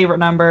my favorite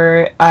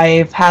number.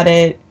 I've had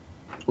it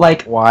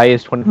like. Why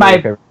is 24 your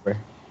favorite number?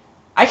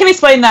 I can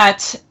explain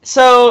that.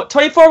 So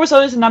 24 was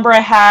always a number I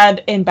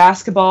had in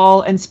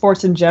basketball and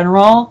sports in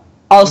general.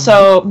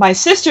 Also, my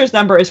sister's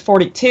number is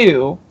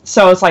 42,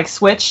 so it's like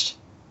switched.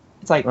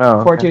 It's like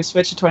 42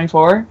 switched to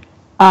 24.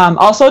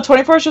 Also,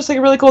 24 is just like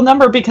a really cool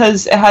number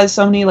because it has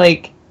so many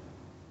like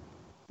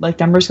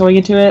numbers going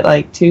into it,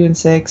 like 2 and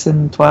 6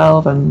 and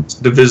 12 and... It's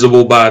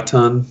divisible by a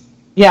ton.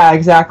 Yeah,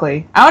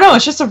 exactly. I don't know,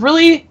 it's just a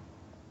really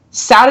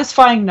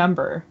satisfying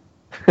number.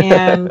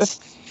 And,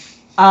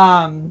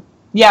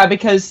 yeah,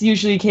 because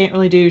usually you can't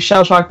really do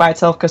Shell Shock by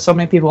itself because so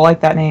many people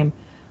like that name.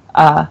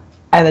 I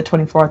had the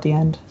 24 at the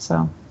end,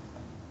 so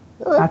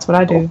that's what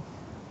I do.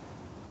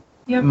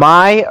 Yep.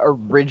 My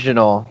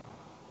original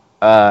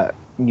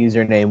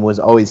username was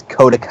always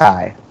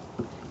Kodakai.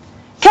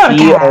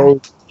 Kodakai!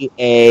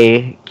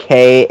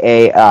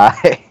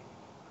 Kodakai.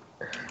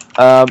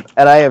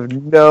 And I have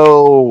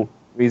no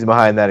reason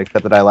behind that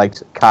except that I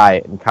liked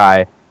Kai, and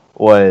Kai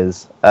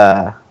was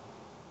Kai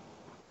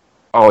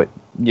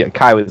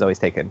was always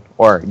taken,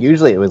 or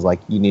usually it was like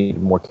you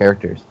needed more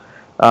characters.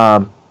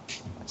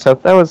 So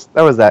that was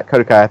that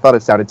Kodakai. I thought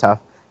it sounded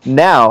tough.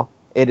 Now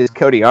it is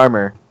Cody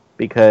Armor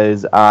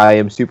because I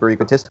am super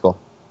egotistical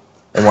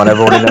and want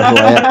everyone to know who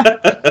I am.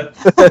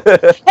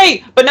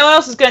 Hey, but no one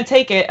else is going to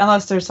take it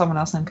unless there's someone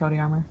else named Cody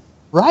Armor.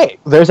 Right.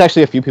 There's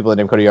actually a few people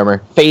named Cody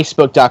Armor.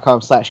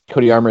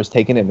 Facebook.com/Cody Armor is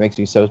taken. It makes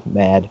me so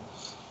mad.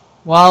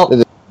 Well,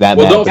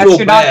 don't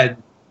feel bad.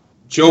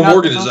 Joe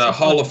Morgan is a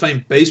Hall of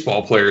Fame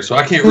baseball player, so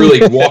I can't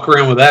really walk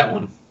around with that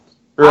one.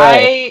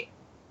 Right.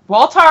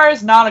 Waltar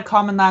is not a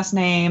common last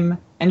name,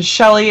 and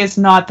Shelly is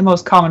not the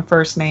most common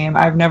first name.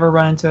 I've never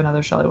run into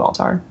another Shelly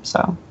Waltar,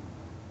 so.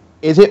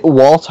 Is it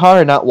Waltar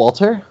and not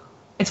Walter?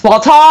 It's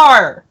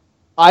Waltar!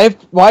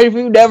 Why have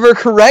you never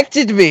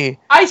corrected me?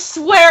 I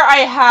swear I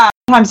have.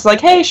 Sometimes it's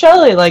like, hey,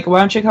 Shelly, like, why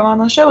don't you come on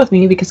the show with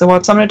me because I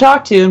want someone to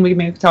talk to, and we can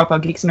maybe talk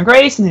about Geeks and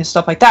Grace and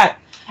stuff like that.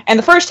 And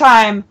the first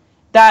time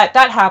that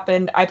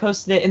happened, I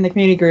posted it in the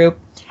community group.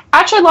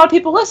 Actually, a lot of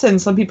people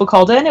listened. Some people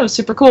called in. It was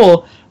super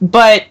cool.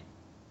 But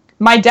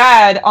my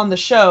dad on the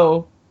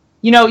show,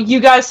 you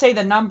guys say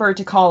the number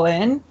to call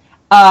in,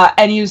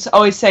 and you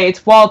always say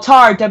it's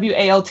Waltar,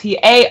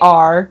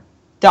 WALTAR.com,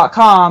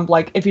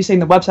 like if you're saying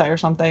the website or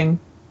something.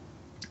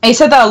 And he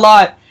said that a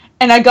lot.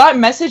 And I got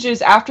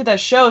messages after that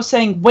show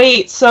saying,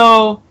 "Wait,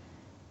 so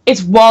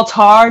it's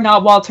Waltar,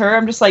 not Walter?"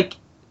 I'm just like,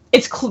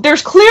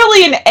 there's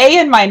clearly an A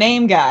in my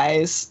name,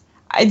 guys.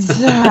 It's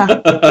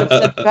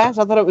fast.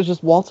 I thought it was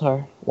just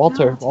Walter. No,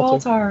 it's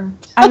Waltar.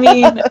 I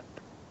mean,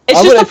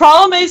 it's just the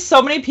problem is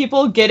so many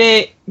people get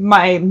it.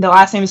 The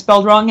last name is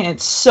spelled wrong, and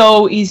it's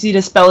so easy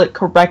to spell it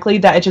correctly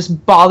that it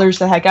just bothers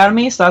the heck out of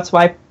me. So that's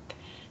why I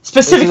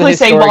specifically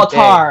say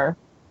Waltar.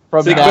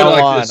 From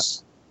now on,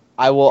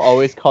 I will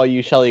always call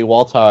you Shelley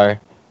Waltar.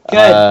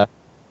 Good.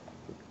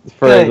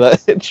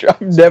 I've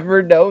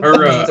never known.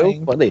 That's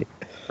so funny.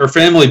 Her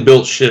family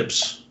built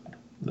ships.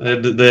 They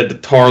had to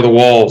tar the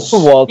walls.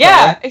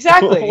 Yeah,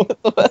 exactly.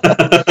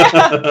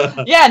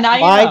 Yeah, now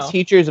you know. My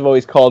teachers have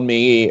always called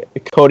me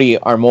Cody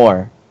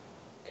Armour.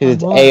 Because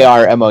it's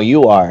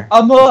A-R-M-O-U-R.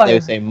 Amor. They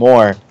would say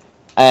more.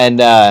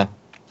 And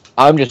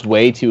I'm just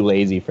way too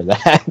lazy for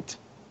that.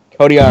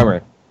 Cody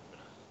Armour.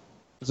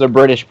 It's a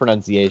British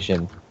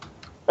pronunciation.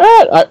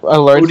 I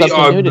learned Cody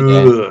something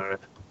new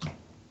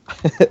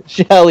today.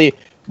 Shelley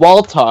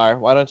Waltar,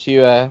 why don't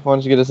you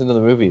get us into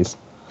the movies?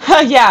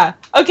 Yeah.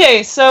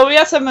 Okay, so we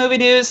got some movie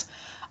news.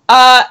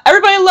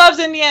 Everybody loves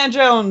Indiana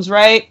Jones,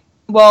 right?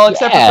 Well,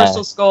 except for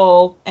Crystal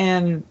Skull,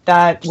 and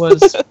that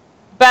was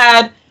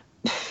bad.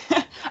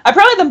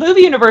 Apparently the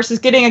movie universe is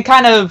getting a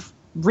kind of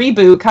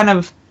reboot, kind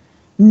of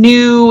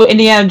new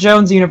Indiana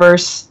Jones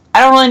universe.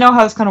 I don't really know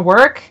how it's going to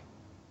work.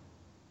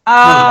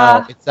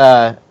 No,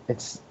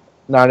 it's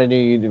not a new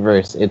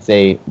universe.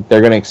 They're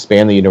going to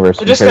expand the universe.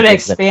 They're just going to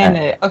expand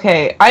it.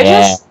 Okay,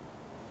 I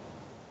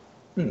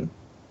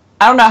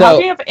don't know. How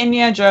do you have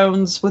Indiana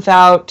Jones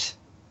without,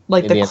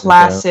 like, Indiana the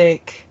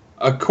classic...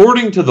 Jones.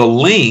 According to the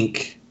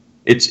link,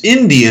 it's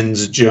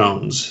Indians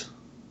Jones.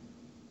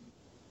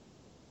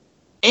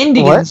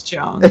 Indians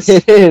Jones?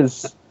 It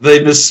is.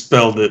 They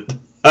misspelled it.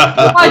 What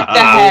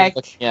the heck?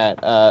 Looking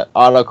at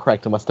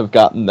autocorrect must have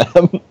gotten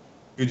them.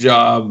 Good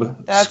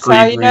job. That's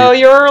how you know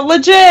you're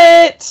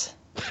legit.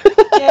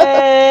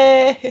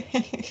 Yay.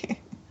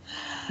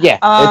 Yeah,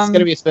 it's going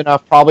to be a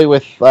spin-off, probably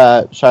with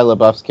Shia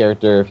LaBeouf's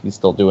character, if he's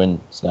still doing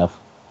stuff.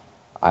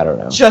 I don't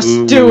know.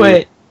 Just do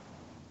it.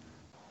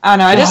 I don't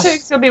know. I just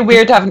think it's going to be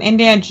weird to have an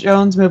Indiana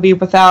Jones movie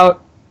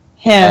without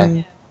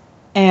him,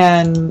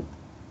 and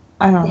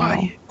I don't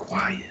know.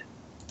 Quiet.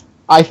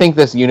 I think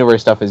this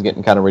universe stuff is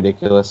getting kind of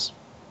ridiculous.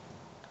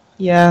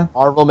 Yeah.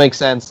 Marvel makes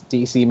sense.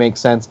 DC makes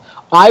sense.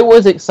 I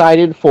was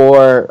excited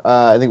for,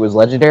 I think it was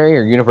Legendary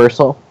or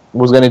Universal,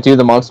 was going to do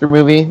the monster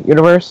movie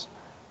universe.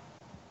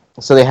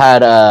 So they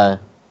had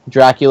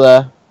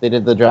Dracula. They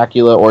did the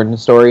Dracula origin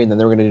story, and then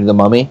they were going to do the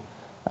Mummy.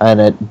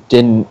 And it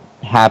didn't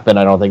happen,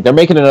 I don't think. They're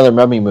making another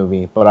Mummy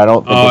movie, but I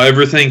don't think... Oh,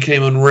 everything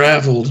came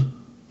unraveled.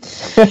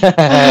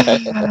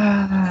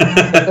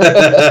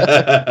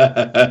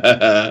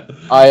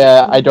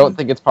 I don't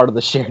think it's part of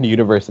the shared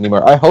universe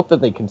anymore. I hope that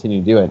they continue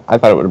to do it. I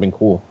thought it would have been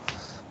cool.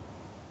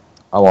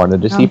 I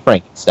wanted to see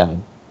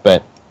Frankenstein.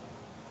 But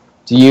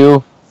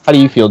how do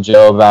you feel,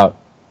 Joe, about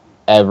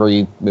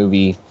every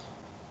movie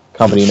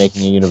company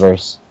making a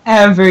universe?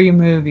 Every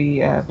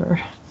movie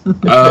ever.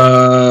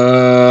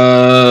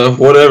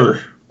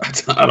 Whatever.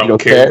 I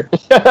don't care.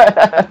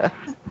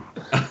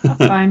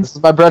 Fine. This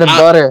is my bread and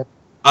butter.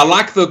 I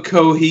like the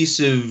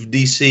cohesive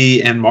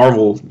DC and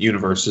Marvel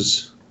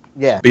universes.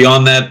 Yeah.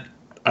 Beyond that,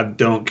 I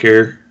don't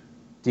care.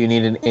 Do you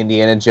need an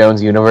Indiana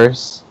Jones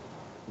universe?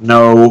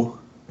 No.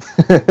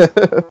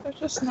 There's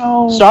just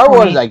no Star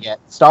Wars, I get.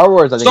 Star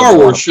Wars, I think. Star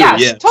Wars, sure,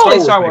 yes, yeah. Totally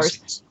Star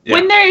Wars. Yeah.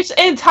 When there's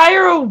an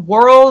entire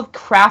world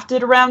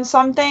crafted around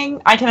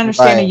something, I can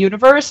understand a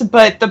universe,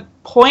 but the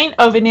point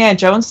of Indiana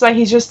Jones is that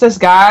he's just this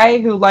guy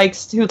who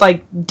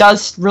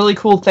does really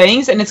cool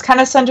things, and it's kind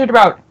of centered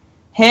about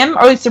him,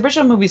 or at least the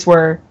original movies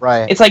were.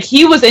 Right. It's like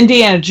he was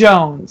Indiana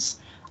Jones.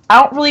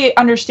 I don't really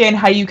understand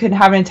how you can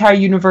have an entire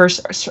universe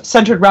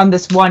centered around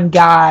this one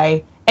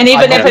guy. And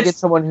even if it's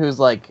someone who's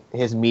like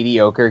his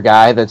mediocre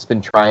guy that's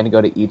been trying to go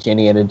to each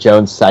Indiana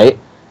Jones site,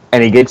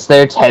 and he gets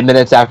there 10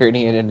 minutes after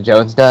Indiana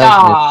Jones does.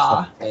 And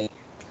it's like, hey,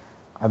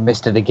 I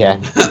missed it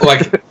again.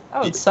 Like that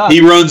would suck.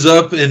 He runs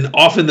up, and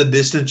off in the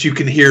distance you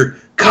can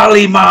hear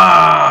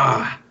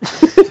Kalima.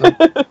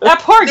 That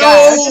poor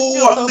guy.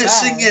 No, I'm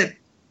missing it.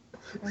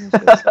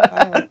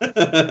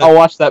 I'll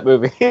watch that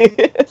movie.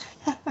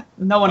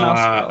 No one else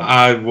will.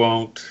 I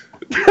won't.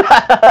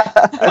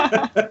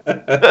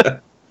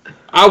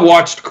 I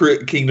watched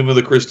Kingdom of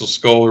the Crystal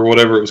Skull or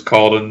whatever it was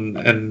called,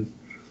 and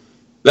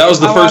that was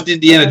the first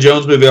Indiana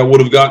Jones movie I would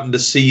have gotten to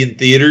see in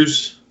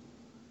theaters.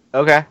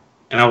 Okay.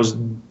 And I was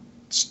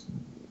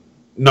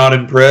not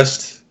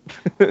impressed.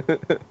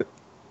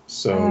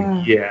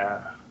 So,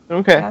 yeah.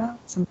 Okay. Yeah,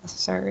 that's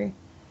unnecessary.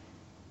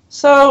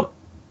 So,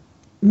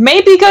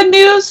 maybe good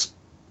news,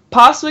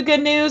 possibly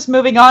good news.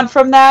 Moving on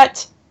from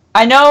that,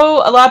 I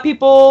know a lot of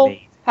people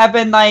have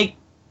been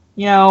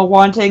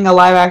wanting a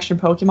live-action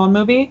Pokemon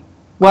movie.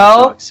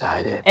 Well, I'm so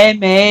excited. It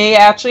may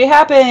actually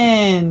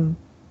happen.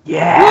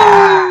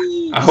 Yeah.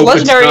 I hope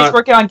Legendary is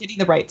working on getting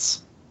the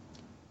rights.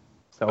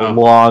 So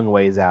long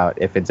ways out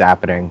if it's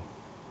happening.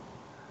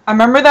 I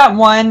remember that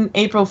one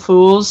April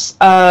Fool's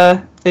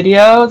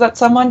video that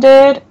someone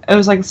did. It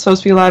was like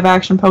supposed to be a live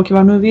action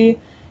Pokemon movie.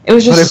 It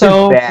was just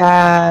so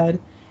bad.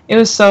 It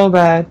was so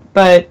bad.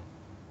 But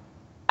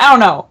I don't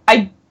know.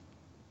 I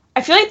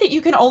feel like that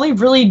you can only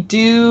really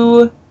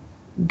do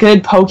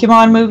good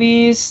Pokemon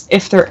movies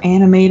if they're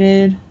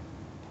animated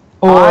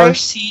or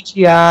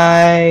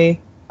CGI.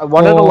 I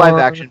wanted a live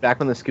action back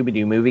when the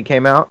Scooby-Doo movie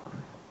came out.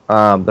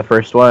 The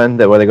first one,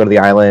 where they go to the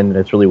island and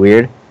it's really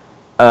weird.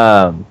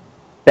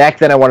 Back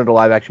then I wanted a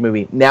live action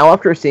movie. Now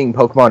after seeing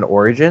Pokemon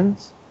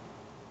Origins,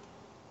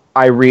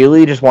 I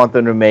really just want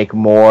them to make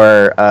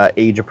more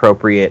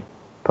age-appropriate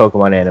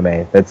Pokemon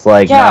anime. That's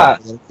like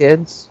not for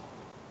kids.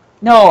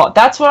 No,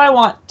 that's what I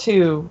want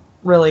too,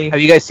 really.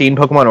 Have you guys seen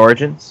Pokemon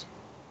Origins?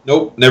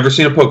 Nope, never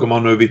seen a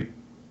Pokemon movie.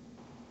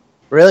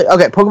 Really?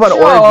 Okay, Pokemon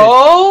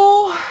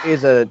Origins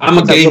is a... I'm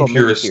a game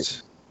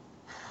purist.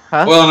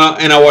 Huh? Well,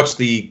 and I watched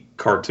the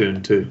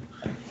cartoon too.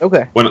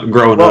 Okay. When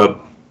growing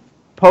up.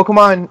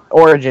 Pokemon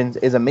Origins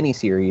is a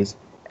miniseries,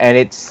 and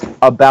it's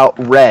about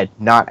Red,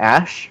 not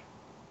Ash.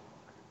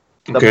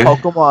 The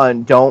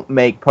Pokemon don't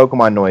make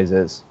Pokemon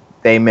noises.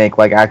 They make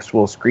like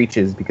actual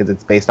screeches because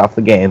it's based off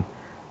the game.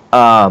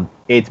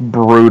 It's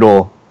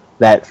brutal,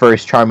 that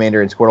first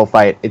Charmander and Squirtle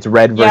fight. It's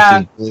Red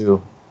versus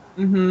Blue.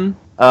 Mm-hmm.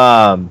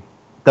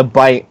 The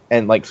bite,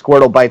 and like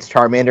Squirtle bites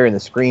Charmander, and the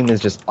scream is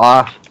just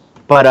off.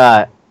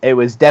 But it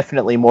was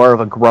definitely more of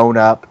a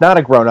grown-up, not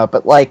a grown-up,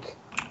 but like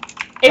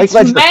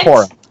Legend of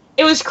Korra.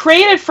 It was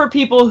created for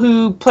people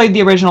who played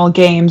the original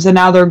games, and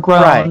now they're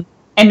grown. Right.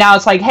 And now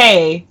it's like,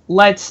 hey,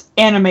 let's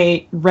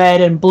animate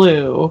Red and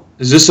Blue.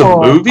 Is this a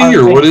movie,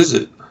 or what is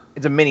it?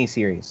 It's a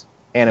miniseries.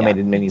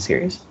 Animated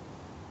miniseries.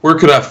 Where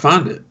could I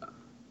find it?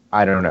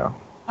 I don't know.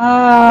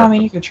 I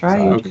mean, you could try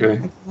it.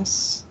 Okay. I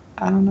guess.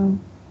 I don't know.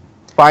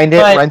 Find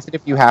it, rent it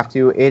if you have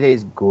to. It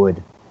is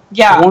good.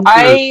 Yeah,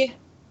 I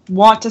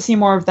want to see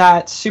more of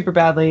that super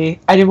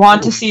badly. I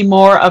want to see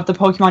more of the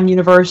Pokemon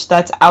universe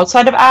that's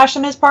outside of Ash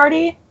and his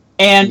party.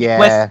 And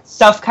with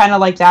stuff kind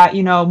of like that,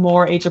 you know,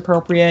 more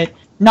age-appropriate.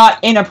 Not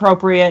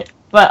inappropriate,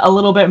 but a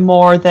little bit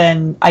more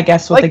than, I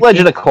guess, what like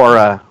Legend of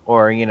Korra,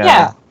 or, you know...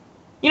 Yeah.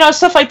 You know,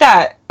 stuff like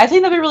that. I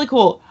think that'd be really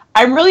cool.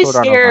 I'm really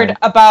scared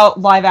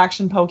about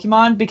live-action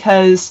Pokemon,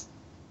 because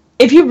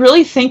if you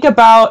really think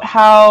about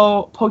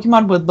how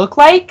Pokemon would look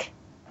like,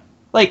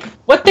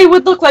 what they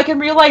would look like in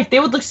real life, they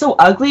would look so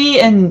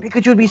ugly, and...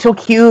 Pikachu would be so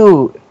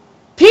cute!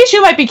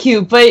 Pikachu might be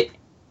cute, but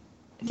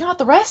not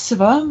the rest of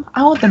them.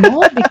 I want them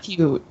all to be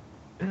cute.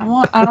 I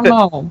don't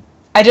know.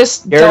 I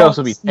just Gyarados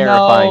would be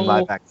terrifying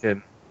live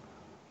action.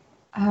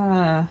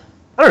 I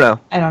don't know.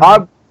 I don't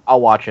know. I'll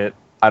watch it.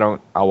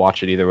 I'll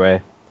watch it either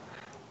way.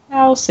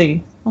 Yeah, we'll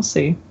see. We'll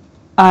see.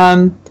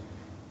 So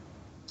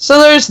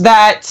there's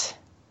that.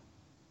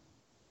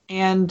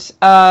 And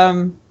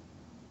LJ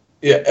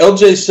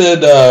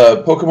said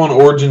Pokemon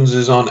Origins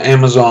is on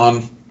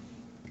Amazon.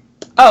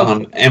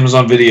 On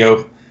Amazon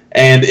Video,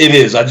 and it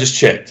is. I just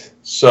checked.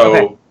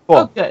 So cool.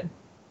 Oh, good.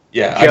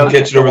 Yeah, I can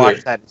catch it over there.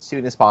 Watch that as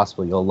soon as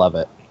possible. You'll love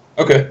it.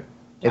 Okay.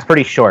 It's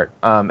pretty short.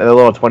 A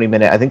little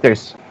 20-minute. I think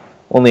there's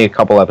only a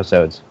couple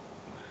episodes.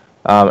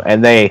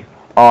 And they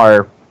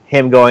are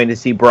him going to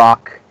see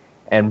Brock,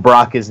 and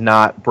Brock is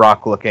not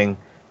Brock looking.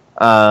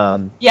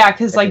 Yeah,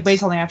 because like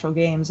based on the actual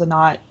games and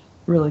not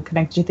really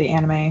connected to the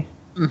anime.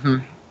 Mm-hmm.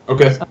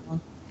 Okay. So,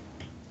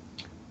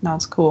 no,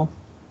 it's cool.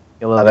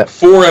 You'll love it.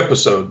 4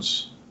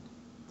 episodes.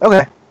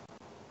 Okay.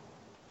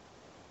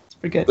 It's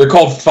pretty good. They're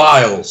called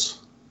Files.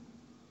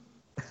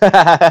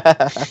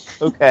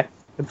 Okay,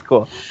 that's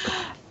cool.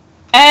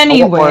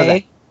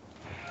 Anyway,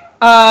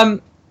 so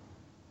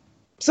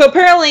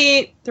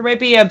apparently there might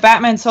be a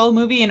Batman solo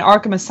movie in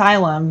Arkham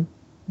Asylum,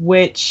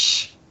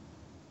 which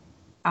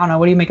I don't know.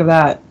 What do you make of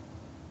that?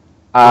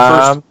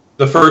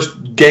 The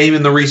first game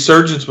in the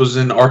Resurgence was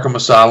in Arkham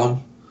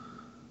Asylum.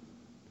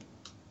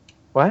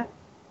 What?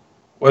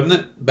 Wasn't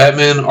it?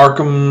 Batman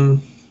Arkham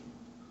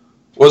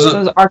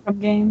wasn't those Arkham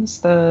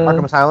games? The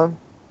Arkham Asylum?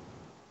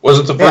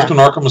 Wasn't the first one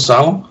Arkham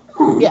Asylum?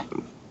 Yeah.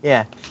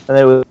 Yeah. And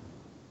it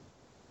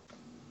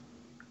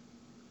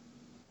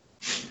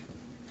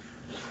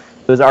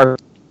was Arkham.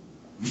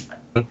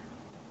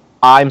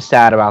 I'm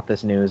sad about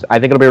this news. I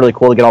think it'll be really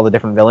cool to get all the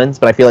different villains,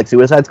 but I feel like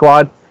Suicide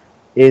Squad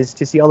is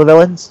to see all the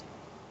villains.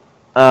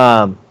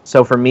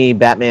 So for me,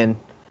 Batman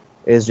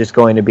is just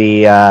going to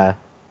be I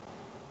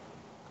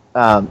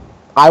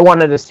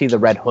wanted to see the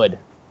Red Hood,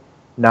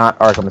 not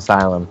Arkham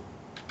Asylum.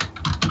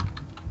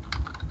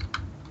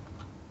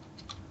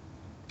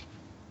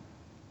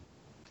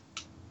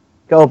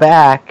 Go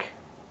back.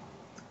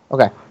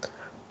 Okay.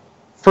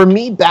 For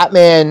me,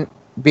 Batman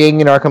being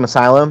in Arkham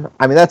Asylum,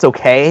 I mean, that's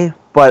okay,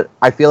 but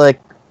I feel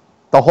like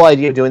the whole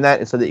idea of doing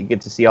that is so that you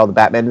get to see all the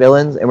Batman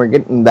villains, and we're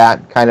getting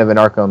that kind of in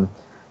Arkham,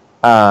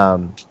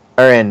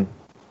 or in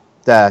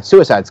the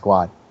Suicide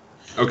Squad.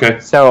 Okay.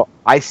 So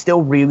I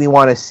still really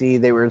want to see,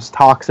 there was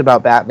talks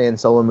about Batman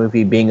solo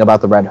movie being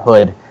about the Red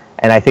Hood,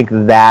 and I think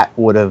that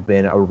would have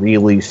been a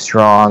really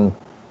strong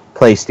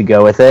place to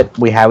go with it.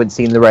 We haven't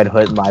seen the Red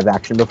Hood in live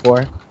action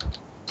before.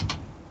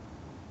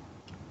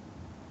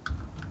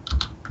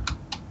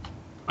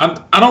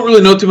 I don't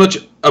really know too much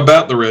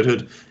about the Red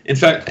Hood. In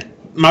fact,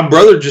 my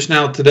brother just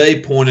now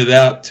today pointed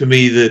out to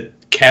me that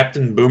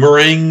Captain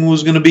Boomerang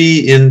was going to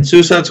be in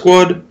Suicide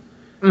Squad.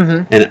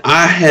 Mm-hmm. And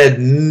I had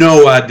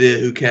no idea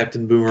who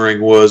Captain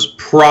Boomerang was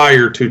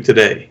prior to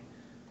today.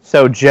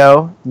 So,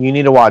 Joe, you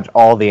need to watch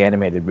all the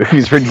animated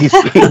movies for DC.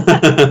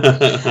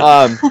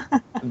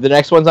 The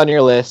next ones on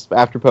your list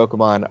after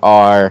Pokemon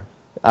are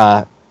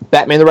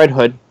Batman the Red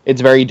Hood.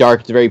 It's very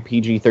dark. It's very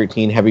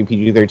PG-13, heavy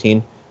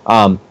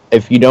PG-13.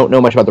 If you don't know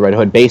much about the Red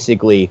Hood,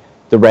 basically,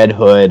 the Red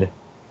Hood...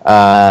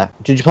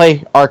 did you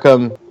play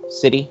Arkham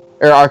City?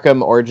 Or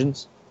Arkham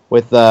Origins?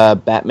 With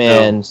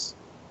Batman's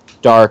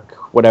dark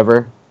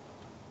whatever?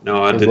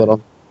 No, I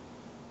didn't.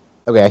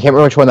 Okay, I can't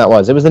remember which one that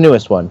was. It was the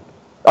newest one.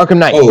 Arkham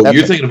Knight. Oh,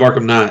 you're thinking of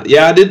Arkham Knight.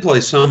 Yeah, I did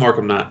play some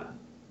Arkham Knight.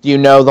 Do you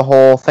know the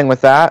whole thing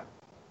with that?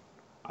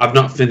 I've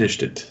not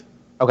finished it.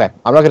 Okay,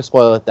 I'm not going to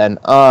spoil it then.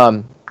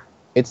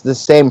 It's the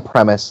same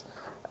premise,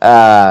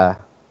 but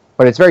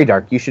it's very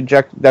dark. You should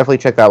definitely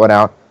check that one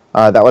out.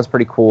 That one's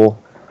pretty cool.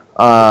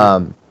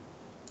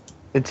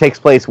 It takes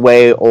place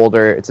way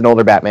older. It's an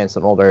older Batman. It's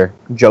an older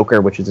Joker,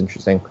 which is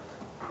interesting.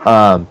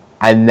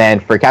 And then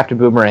for Captain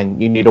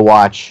Boomerang, you need to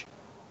watch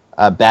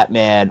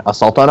Batman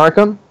Assault on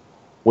Arkham,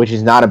 which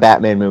is not a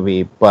Batman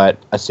movie, but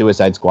a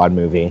Suicide Squad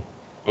movie.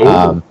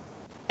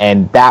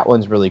 And that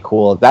one's really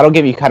cool. That'll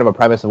give you kind of a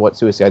premise of what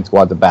Suicide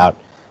Squad's about,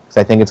 because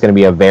I think it's going to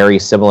be a very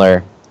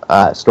similar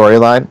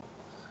storyline.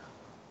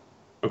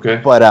 Okay.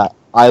 But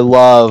I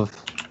love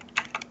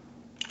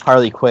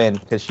Harley Quinn,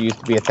 because she used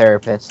to be a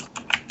therapist.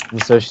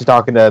 And so she's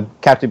talking to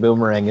Captain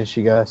Boomerang, and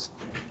she goes,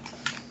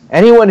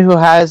 anyone who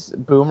has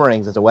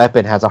boomerangs as a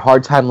weapon has a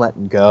hard time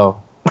letting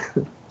go.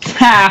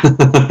 Yeah.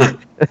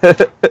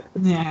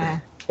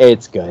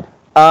 It's good.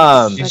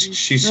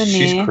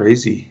 She's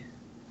crazy.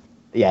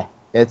 Yeah,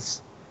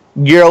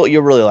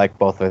 you'll really like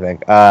both, I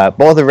think.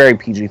 Both are very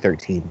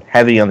PG-13,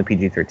 heavy on the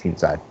PG-13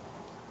 side.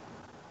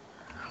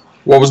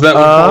 What was that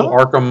one called?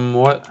 Arkham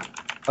what?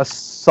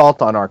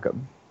 Assault on Arkham.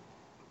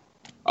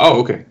 Oh,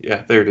 okay.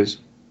 Yeah, there it is.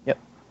 Yep.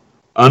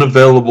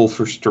 Unavailable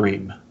for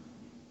stream.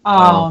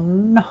 Oh,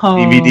 no.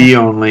 DVD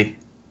only.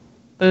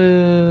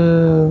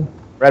 Boo.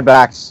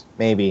 Redbox,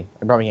 maybe.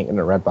 I probably can't get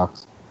into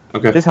Redbox.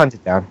 Okay. Just hunt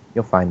it down.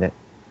 You'll find it.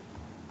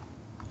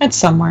 It's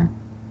somewhere.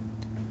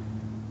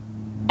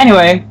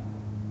 Anyway,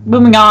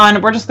 moving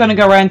on. We're just going to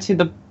go right into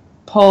the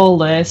poll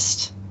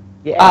list.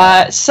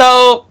 Yeah.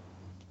 So,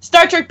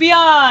 Star Trek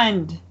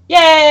Beyond!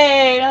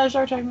 Yay! Another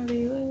Star Trek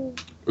movie. Woo.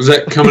 Was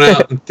that coming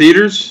out in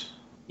theaters?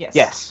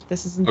 Yes.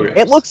 This is in Okay.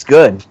 theaters. It looks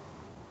good.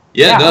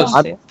 Yeah, it does.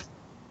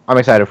 I'm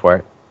excited for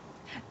it.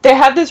 They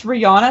have this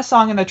Rihanna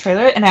song in the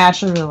trailer, and I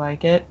actually really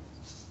like it.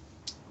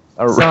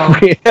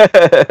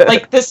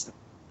 Like this,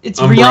 it's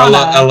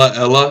Umbrella, Rihanna.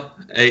 Ella,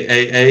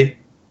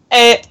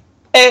 A.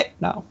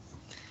 No.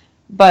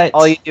 But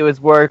all you do is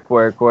work.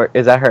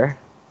 Is that her?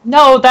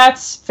 No,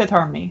 that's Fifth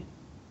Harmony.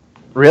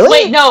 Really?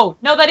 Wait, no,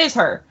 that is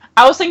her.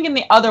 I was thinking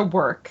the other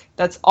work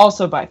that's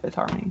also by Fifth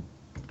Harmony.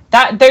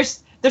 That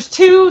there's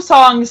two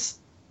songs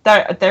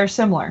that they're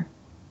similar.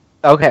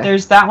 Okay.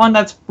 There's that one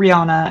that's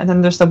Rihanna, and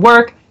then there's the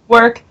work,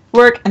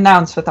 and that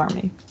one's Fifth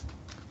Harmony.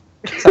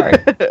 Sorry,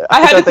 I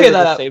had to clear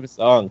that up. Same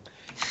song.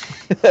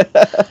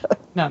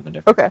 No, they're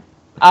different. Okay.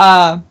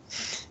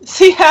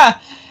 So yeah,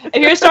 if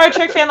you're a Star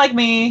Trek fan like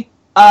me,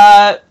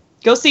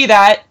 go see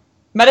that.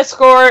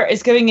 Metascore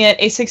is giving it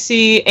a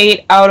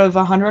 68 out of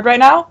 100 right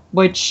now,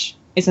 which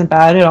isn't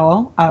bad at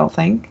all, I don't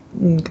think.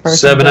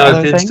 7 out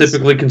of 10 is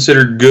typically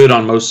considered good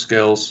on most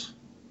scales.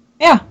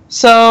 Yeah,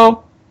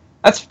 so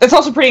it's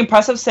also pretty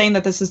impressive saying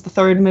that this is the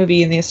third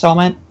movie in the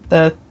installment,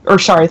 third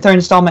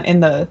installment in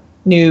the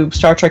new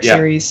Star Trek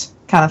series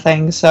kind of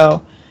thing.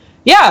 So,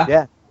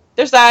 yeah,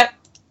 there's that.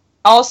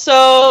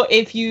 Also,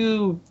 if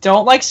you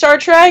don't like Star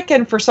Trek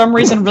and for some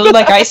reason really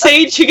like Ice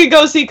Age, you could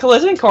go see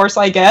Collision Course,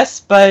 I guess.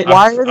 But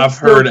I've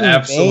heard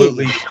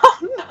absolutely. Oh,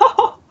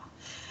 no.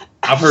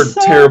 I've heard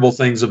terrible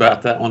things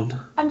about that one.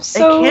 I'm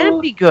so. It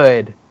can be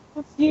good.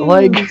 Confused.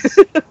 Like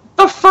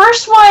the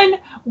first one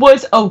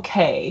was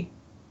okay.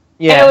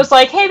 Yeah. And it was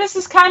like, hey, this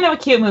is kind of a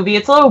cute movie.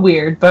 It's a little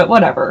weird, but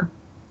whatever.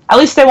 At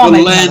least they won't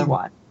make another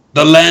one.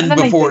 The Land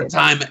Before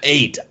Time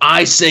 8,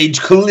 Ice Age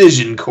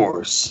Collision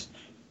Course.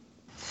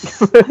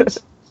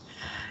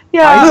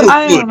 Yeah,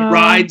 I don't know.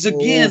 Rides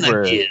again.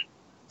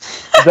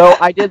 Though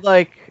I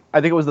think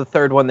it was the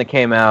third one that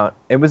came out.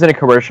 It was in a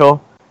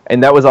commercial,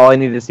 and that was all I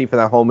needed to see for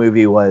that whole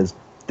movie was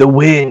the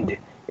wind.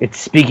 It's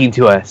speaking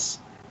to us.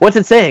 What's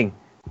it saying?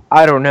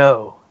 I don't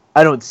know.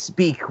 I don't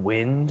speak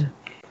wind.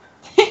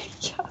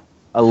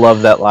 I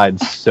love that line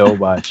so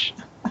much.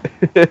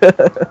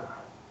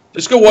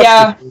 Just go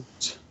watch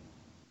it.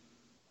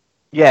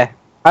 Yeah,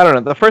 I don't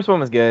know. The first one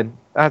was good.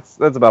 That's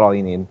about all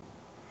you need.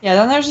 Yeah,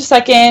 then there's a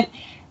second,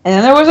 and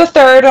then there was a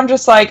third. I'm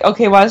just like,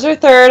 okay, why is there a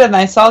third? And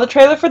I saw the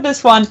trailer for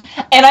this one,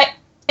 and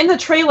in the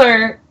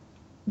trailer,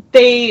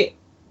 they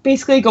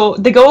basically go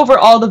over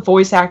all the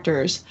voice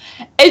actors.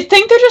 I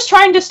think they're just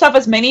trying to stuff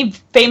as many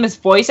famous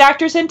voice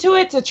actors into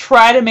it to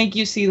try to make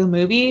you see the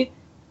movie.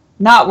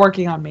 Not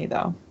working on me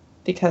though,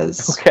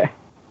 because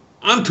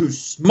I'm too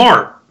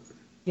smart.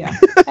 Yeah.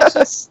 It's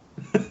just,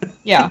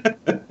 yeah.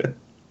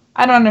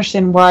 I don't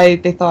understand why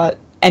they thought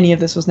any of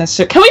this was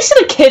necessary. Can we see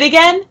the kid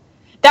again?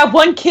 That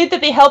one kid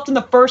that they helped in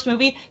the first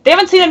movie? They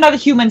haven't seen another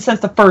human since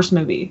the first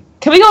movie.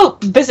 Can we go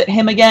visit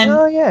him again?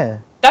 Oh, yeah.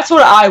 That's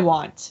what I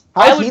want.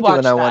 How's he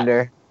doing, I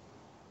wonder?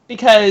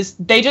 Because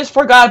they just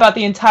forgot about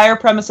the entire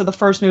premise of the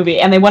first movie,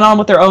 and they went on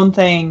with their own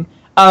thing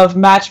of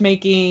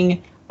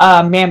matchmaking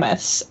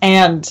mammoths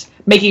and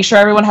making sure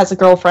everyone has a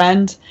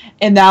girlfriend.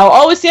 And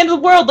now, it's the end of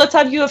the world. Let's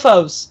have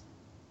UFOs.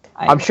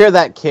 I'm sure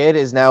that kid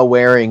is now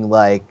wearing,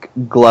 like,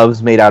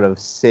 gloves made out of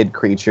Sid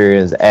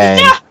creatures and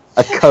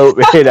a coat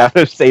made out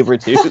of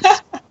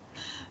saber-tooths.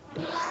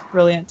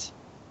 Brilliant.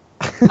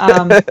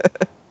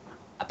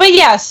 But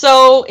yeah,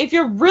 so if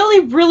you're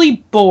really, really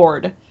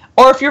bored,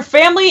 or if your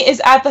family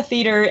is at the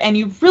theater and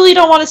you really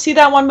don't want to see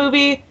that one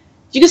movie,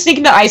 you can sneak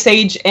into Ice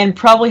Age and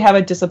probably have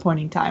a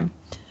disappointing time.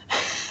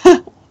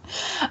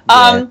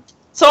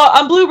 So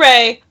on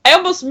Blu-ray, I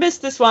almost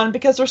missed this one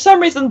because for some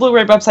reason the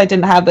Blu-ray website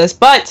didn't have this,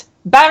 but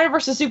Batman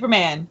vs.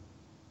 Superman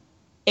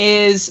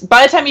is,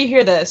 by the time you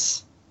hear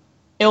this,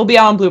 it will be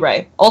on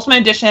Blu-ray. Ultimate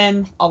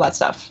Edition, all that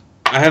stuff.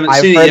 I haven't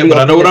seen it yet, but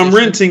I know what I'm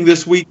renting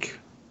this week.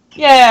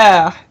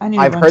 Yeah.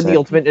 I've heard the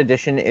Ultimate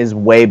Edition is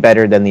way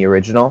better than the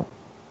original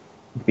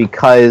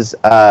because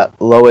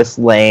Lois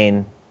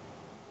Lane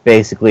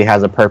basically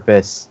has a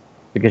purpose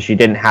because she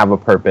didn't have a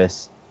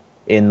purpose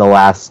in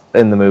the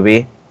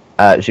movie.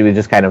 She was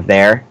just kind of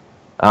there.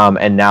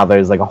 And now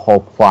there's like a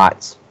whole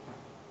plot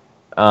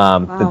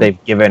that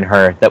they've given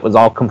her that was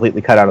all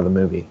completely cut out of the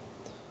movie.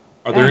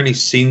 Are there any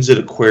scenes at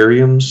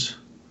aquariums?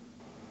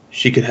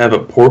 She could have a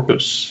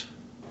porpoise.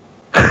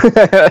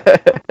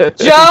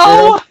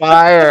 Joe!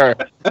 Fire!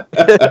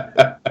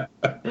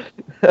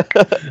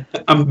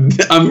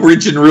 I'm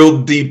reaching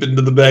real deep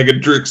into the bag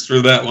of tricks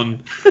for that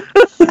one.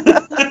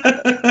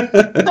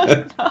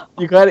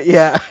 You got it,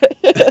 yeah.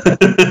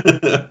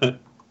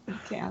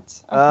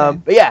 Can't.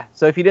 Okay. But yeah,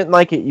 so if you didn't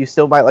like it, you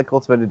still might like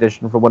Ultimate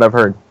Edition from what I've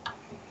heard.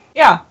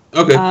 Yeah.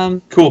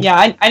 Okay, cool.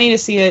 Yeah, I need to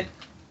see it,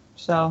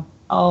 so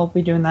I'll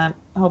be doing that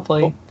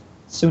hopefully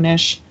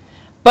soonish.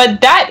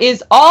 But that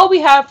is all we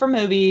have for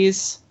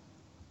movies,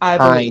 I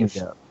believe.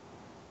 Kind of.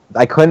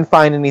 I couldn't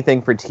find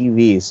anything for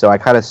TV, so I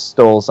kind of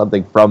stole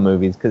something from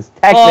movies, because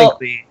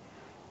technically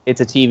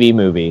it's a TV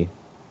movie.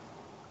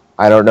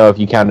 I don't know if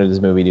you count it as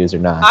movie news or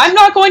not. I'm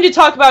not going to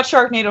talk about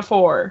Sharknado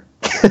 4.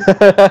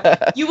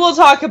 You will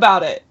talk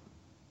about it.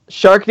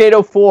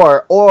 Sharknado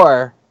 4,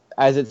 or,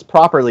 as it's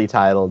properly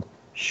titled,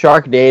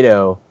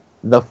 Sharknado,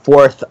 The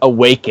Fourth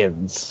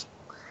Awakens.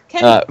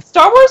 Can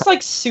Star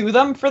Wars, sue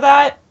them for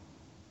that?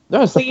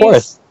 No, it's Please? the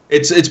fourth.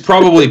 It's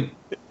probably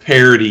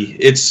parody.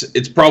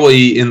 It's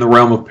probably in the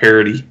realm of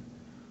parody.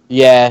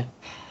 Yeah,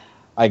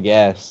 I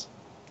guess.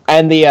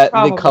 And the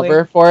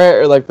cover for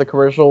it, or the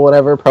commercial,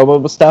 whatever,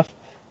 promo stuff,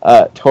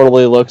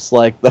 totally looks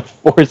like the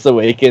Force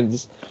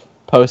Awakens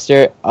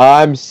poster.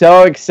 I'm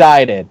so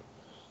excited.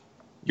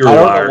 You're I a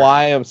don't liar. know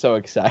why I'm so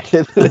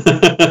excited.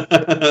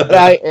 But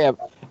I am.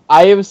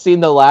 I have seen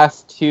the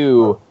last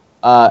two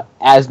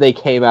as they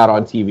came out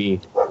on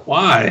TV.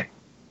 Why?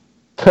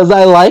 Because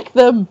I like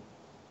them.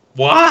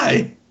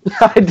 Why?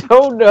 I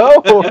don't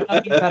know.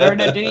 Nothing better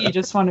to do. You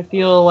just want to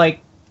feel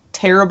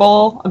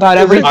terrible about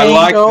everything. I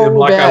like them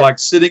like bad. I like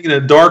sitting in a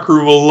dark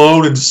room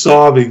alone and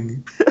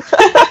sobbing.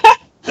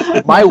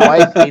 My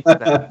wife hates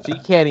them. She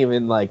can't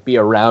even be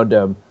around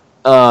them.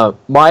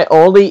 My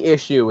only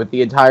issue with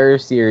the entire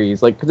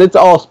series, because it's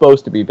all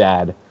supposed to be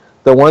bad.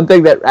 The one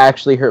thing that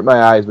actually hurt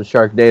my eyes was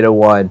Sharknado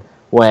 1,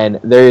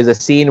 when there is a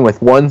scene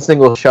with one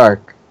single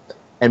shark,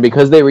 and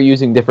because they were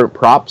using different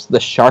props, the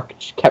shark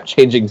kept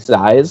changing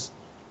size.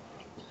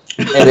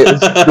 And it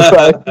was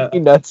driving me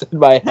nuts in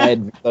my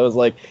head. I was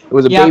like, it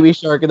was a baby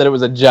shark, and then it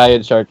was a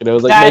giant shark, and I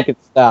was like, make it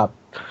stop.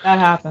 That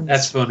happens.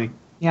 That's funny.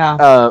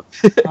 Yeah.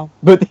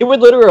 But they would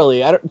literally,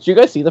 did you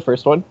guys see the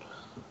first one?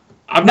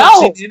 I've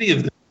not seen any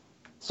of them.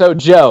 So,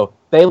 Joe,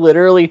 they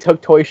literally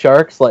took toy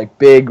sharks,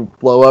 big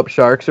blow-up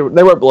sharks. They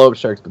weren't blow-up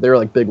sharks, but they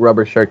were big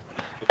rubber sharks,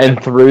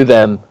 and threw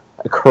them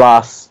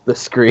across the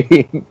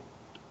screen.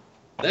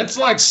 That's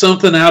like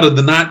something out of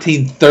the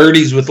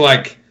 1930s with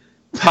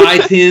pie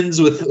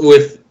tins with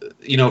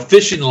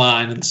fishing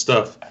line and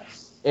stuff.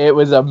 It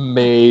was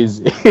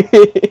amazing.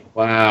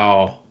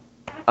 Wow.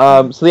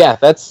 So yeah,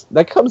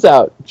 that comes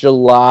out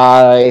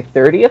July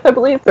 30th, I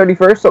believe,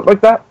 31st, something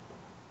like that.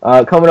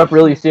 Coming up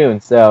really soon.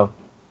 So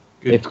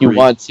if you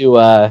want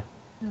to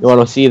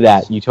see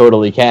that, you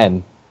totally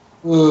can.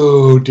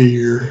 Oh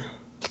dear.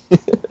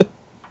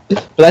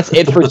 But that's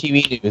it for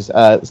TV news.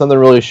 Something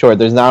really short.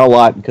 There's not a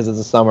lot because it's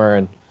the summer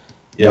and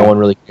no one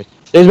really cares.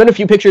 There's been a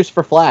few pictures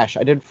for Flash.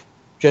 I did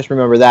just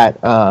remember that.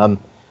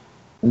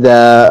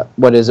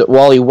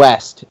 Wally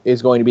West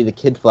is going to be the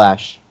Kid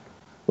Flash,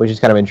 which is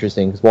kind of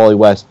interesting because Wally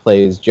West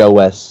plays Joe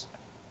West's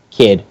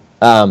kid. He's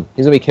going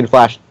to be Kid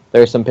Flash.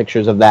 There are some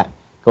pictures of that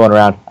going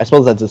around. I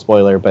suppose that's a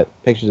spoiler, but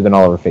pictures have been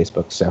all over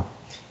Facebook, so.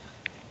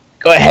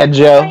 Go ahead,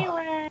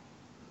 Joe.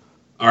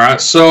 All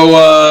right,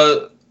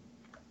 so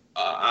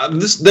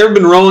there have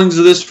been rollings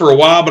of this for a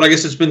while, but I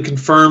guess it's been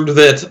confirmed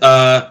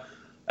that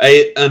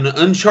an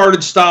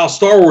Uncharted style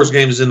Star Wars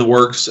game is in the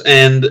works.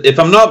 And if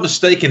I'm not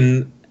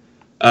mistaken,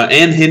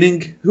 Anne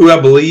Henning, who I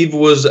believe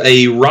was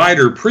a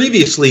writer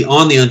previously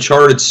on the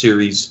Uncharted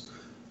series,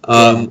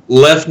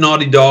 left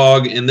Naughty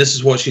Dog, and this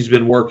is what she's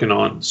been working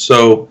on.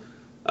 So,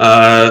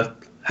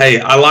 hey,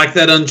 I like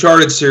that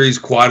Uncharted series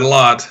quite a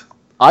lot.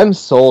 I'm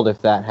sold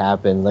if that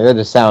happened. Like, that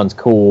just sounds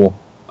cool.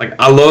 Like,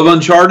 I love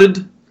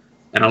Uncharted,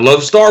 and I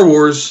love Star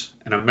Wars,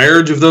 and a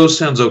marriage of those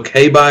sounds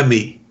okay by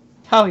me.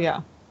 Hell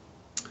yeah.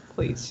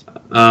 Please.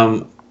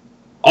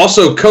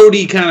 Also,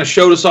 Cody kind of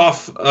showed us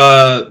off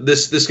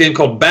this game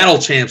called Battle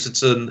Champs.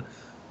 It's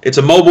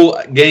a mobile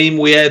game.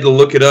 We had to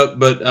look it up,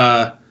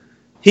 but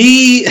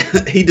he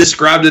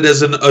described it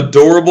as an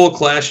adorable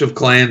Clash of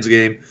Clans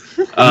game.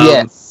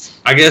 Yes.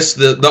 I guess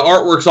the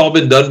artwork's all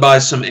been done by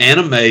some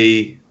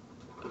anime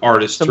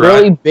artists, some right?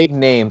 really big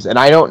names, and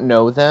I don't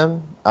know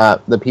them.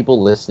 The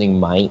people listening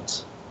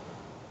might.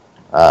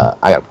 I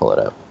gotta pull it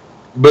up.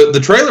 But the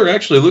trailer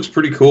actually looks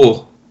pretty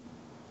cool.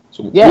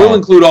 So yeah. We'll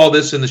include all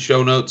this in the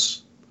show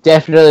notes.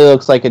 Definitely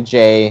looks like a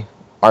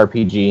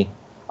JRPG.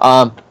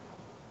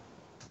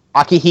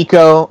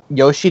 Akihiko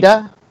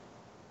Yoshida,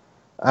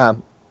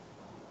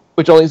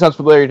 which only sounds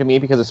familiar to me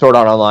because of Sword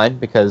Art Online,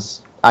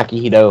 because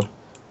Akihito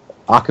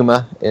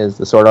Akuma is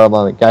the Sword Art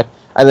Online guy.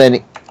 And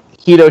then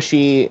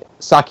Hiroshi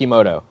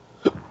Sakimoto.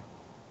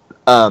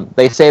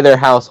 They say they're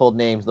household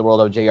names in the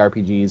world of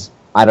JRPGs.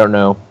 I don't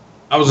know.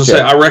 I was going to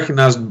say,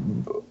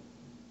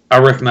 I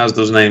recognize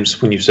those names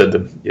when you said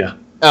them. Yeah.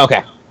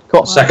 Okay,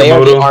 cool. Sakamoto. They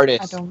are the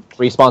artists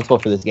responsible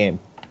for this game.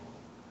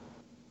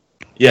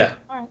 Yeah.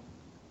 All right.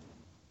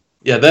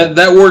 Yeah,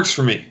 that works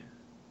for me.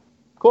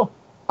 Cool.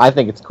 I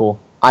think it's cool.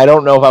 I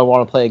don't know if I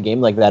want to play a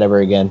game like that ever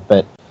again,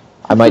 but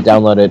I might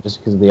download it just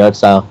because of the art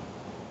style.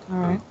 All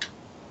right.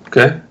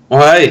 Okay.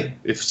 Well, hey,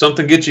 if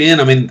something gets you in,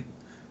 I mean,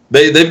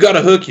 they've got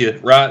to hook you,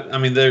 right? I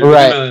mean, they're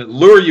going to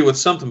lure you with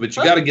something, but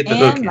you got to get the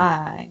hook in.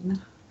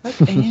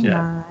 Hook and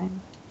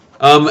line.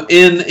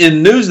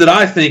 In news that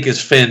I think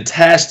is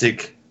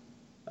fantastic,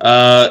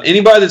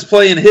 anybody that's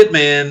playing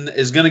Hitman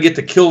is going to get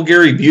to kill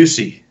Gary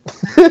Busey.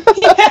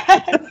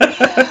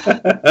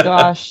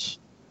 Gosh.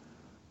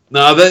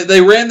 No,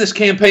 they ran this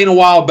campaign a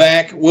while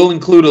back. We'll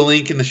include a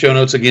link in the show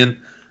notes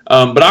again.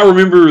 But I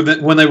remember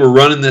that when they were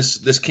running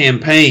this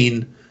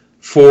campaign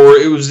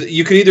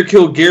you could either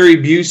kill Gary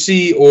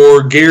Busey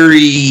or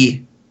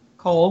Gary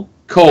Cole.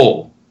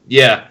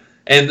 Yeah.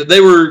 And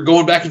they were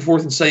going back and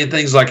forth and saying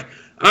things like,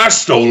 I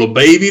stole a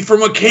baby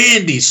from a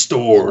candy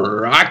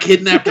store. I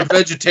kidnapped a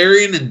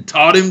vegetarian and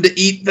taught him to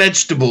eat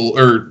vegetable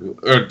or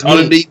taught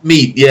him to eat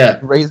meat. Yeah,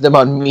 raised him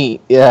on meat.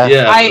 Yeah,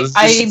 yeah. I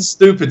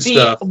stupid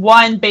stuff.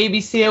 One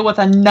baby seal with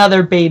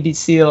another baby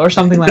seal or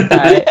something like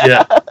that.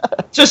 Yeah,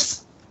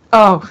 just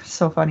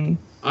so funny.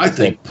 I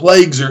think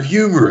plagues are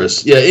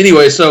humorous. Yeah.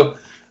 Anyway, so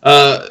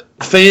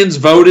fans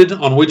voted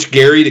on which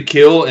Gary to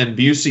kill, and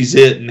Busey's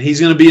it, and he's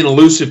going to be an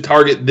elusive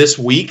target this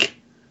week.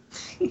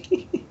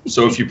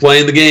 So if you're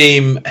playing the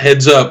game,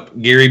 heads up,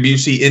 Gary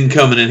Busey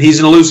incoming, and he's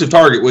an elusive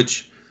target,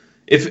 which,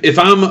 if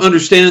I'm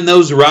understanding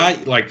those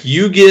right, like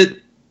you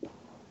get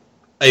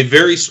a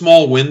very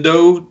small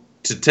window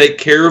to take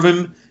care of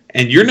him,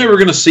 and you're never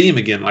going to see him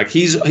again. Like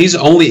he's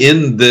only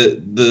in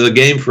the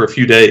game for a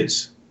few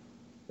days.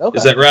 Okay.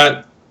 Is that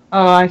right?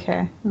 Oh,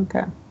 okay.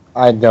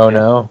 I don't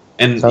know.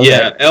 And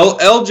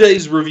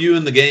LJ's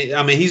reviewing the game.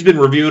 I mean, he's been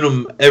reviewing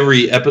them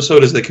every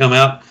episode as they come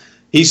out.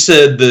 He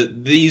said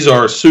that these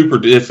are super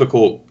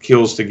difficult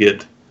kills to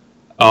get.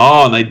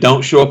 Oh, and they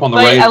don't show up on the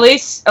radar. At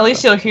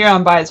least you'll hear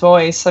him by his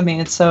voice. I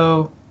mean, it's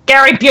so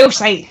Gary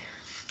Busey.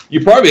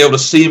 You'll probably be able to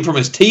see him from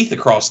his teeth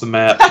across the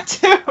map.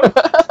 Too.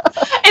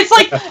 It's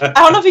like, I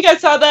don't know if you guys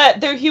saw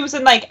that. He was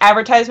in like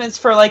advertisements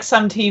for like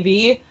some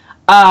TV,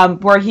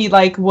 where he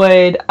like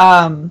would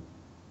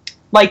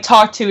like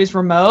talk to his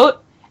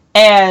remote,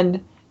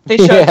 and they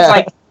showed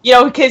like, you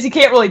know, because he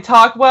can't really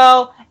talk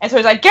well, and so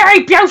he's like,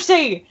 Gary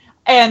Busey.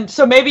 And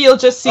so maybe you'll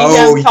just see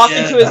him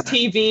talking to his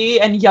TV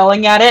and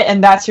yelling at it,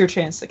 and that's your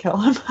chance to kill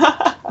him.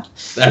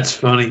 That's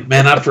funny.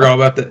 Man, I forgot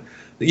about that.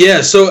 Yeah,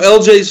 so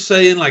LJ's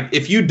saying, like,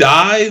 if you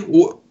die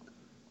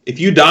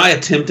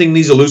attempting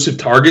these elusive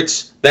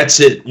targets, that's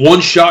it.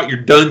 One shot,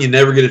 you're done. You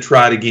never get to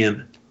try it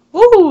again.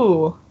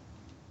 Ooh.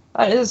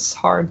 That is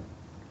hard.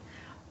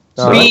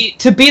 To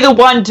be the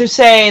one to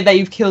say that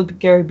you've killed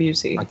Gary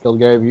Busey. I killed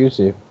Gary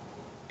Busey.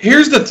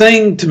 Here's the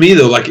thing to me,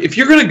 though. Like, if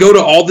you're going to go to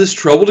all this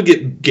trouble to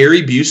get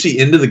Gary Busey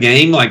into the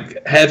game,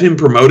 like, have him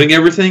promoting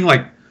everything,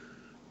 like,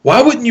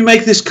 why wouldn't you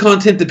make this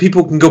content that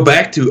people can go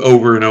back to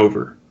over and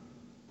over?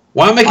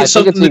 Why make it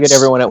something that's... I think it's to get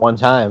everyone at one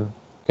time.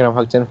 Get them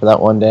hooked in for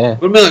that one day.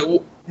 But I mean, like,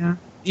 well, yeah.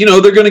 You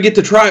know, they're going to get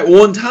to try it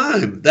one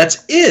time.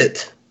 That's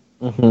it.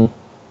 Mm-hmm.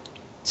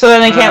 So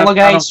then they can't look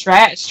at any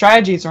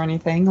strategies or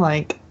anything.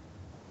 Like,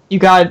 you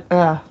got...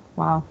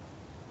 wow.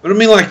 But I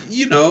mean, like,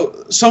 you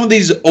know, some of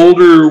these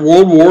older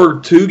World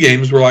War II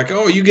games were like,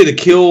 oh, you get to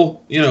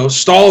kill, you know,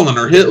 Stalin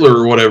or Hitler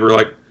or whatever.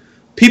 Like,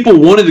 people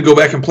wanted to go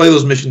back and play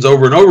those missions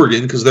over and over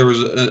again because there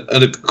was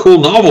a cool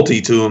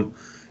novelty to them.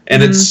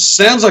 And it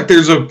sounds like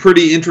there's a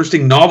pretty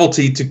interesting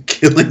novelty to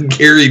killing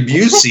Gary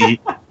Busey.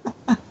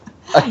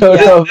 I don't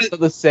know if it's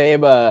the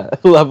same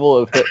level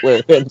of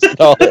Hitler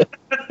install it.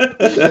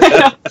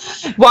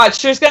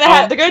 Watch, they're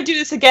gonna do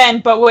this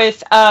again, but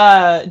with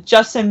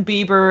Justin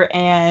Bieber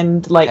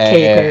and like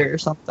Katy Perry or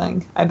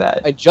something. I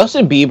bet.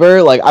 Justin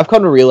Bieber, like I've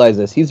come to realize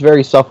this. He's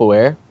very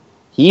self-aware.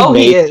 He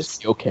is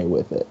okay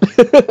with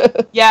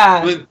it.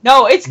 Yeah, I mean,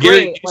 no, it's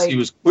Gary great. Busey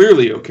was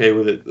clearly okay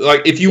with it.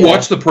 Like if you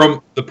watch the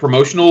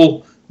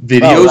promotional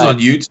videos on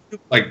YouTube,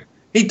 like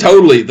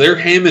they're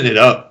hamming it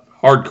up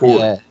hardcore.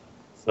 Yeah.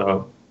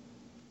 So.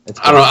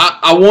 I don't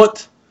know.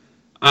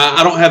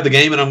 I don't have the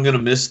game, and I'm going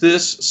to miss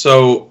this.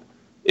 So,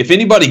 if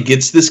anybody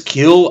gets this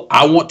kill,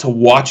 I want to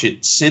watch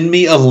it. Send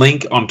me a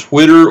link on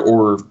Twitter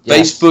or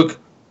Facebook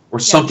or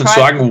something,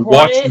 so I can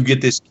watch you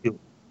get this kill.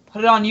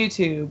 Put it on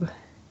YouTube.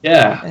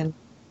 Yeah, and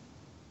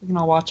we can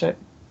all watch it.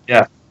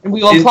 Yeah, and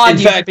we will applaud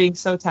you for being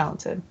so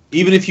talented.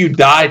 Even if you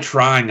die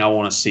trying, I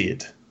want to see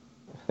it.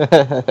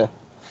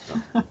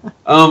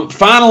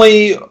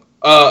 Finally,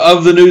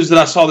 of the news that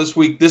I saw this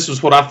week, this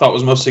was what I thought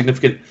was most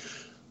significant.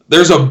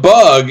 There's a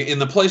bug in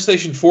the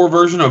PlayStation 4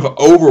 version of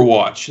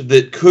Overwatch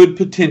that could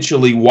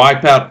potentially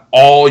wipe out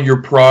all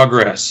your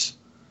progress.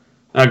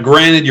 Now,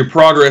 granted, your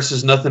progress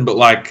is nothing but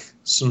like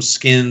some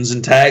skins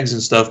and tags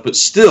and stuff, but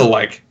still,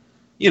 like,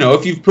 you know,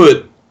 if you've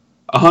put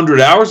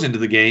 100 hours into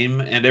the game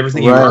and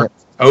everything you earn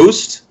is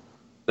toast,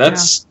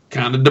 that's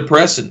kind of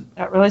depressing.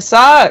 That really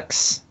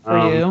sucks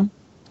for you.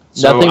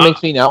 Nothing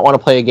makes me not want to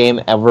play a game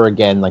ever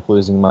again, like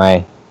losing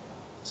my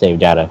save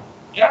data.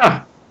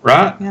 Yeah,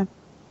 right? Yeah.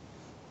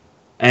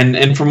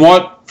 And from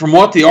what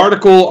the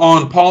article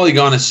on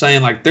Polygon is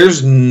saying, like,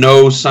 there's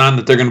no sign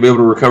that they're going to be able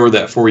to recover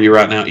that for you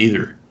right now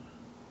either.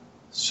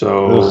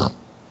 So,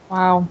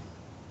 wow.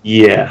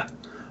 Yeah.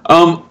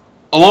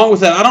 Along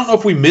with that, I don't know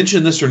if we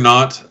mentioned this or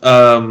not.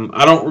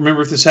 I don't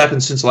remember if this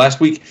happened since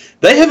last week.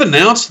 They have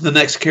announced the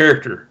next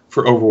character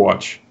for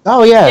Overwatch.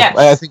 Oh yeah, yes.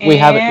 I think we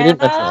haven't. We didn't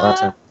mention that last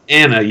time.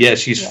 Anna,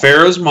 she's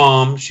Pharah's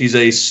mom. She's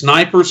a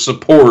sniper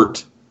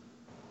support.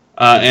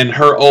 And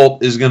her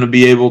ult is going to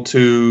be able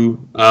to,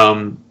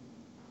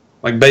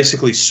 like,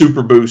 basically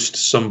super boost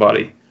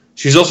somebody.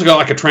 She's also got,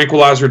 like, a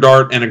tranquilizer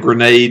dart and a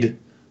grenade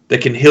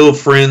that can heal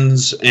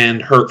friends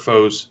and hurt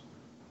foes.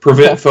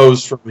 Prevent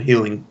foes from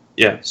healing.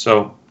 Yeah,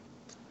 so.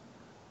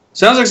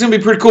 Sounds like it's going to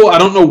be pretty cool. I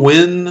don't know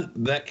when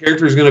that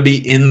character is going to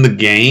be in the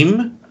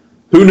game.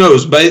 Who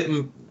knows?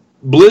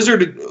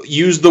 Blizzard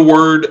used the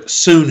word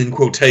soon in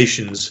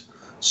quotations.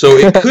 So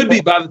it could be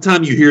by the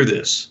time you hear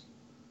this.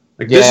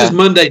 Like, this is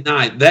Monday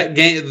night. That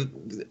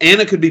game,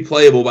 Anna could be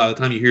playable by the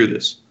time you hear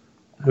this.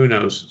 Who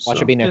knows?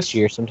 Watch it be next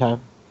year sometime.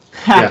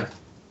 Yeah.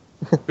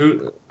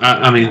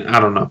 I mean, I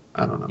don't know.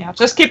 Yeah,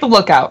 just keep a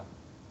lookout.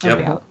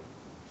 Yep.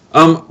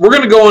 We're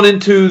going to go on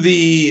into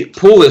the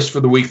pull list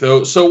for the week,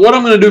 though. So what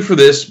I'm going to do for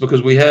this,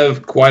 because we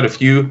have quite a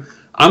few,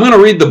 I'm going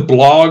to read the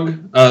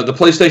blog, the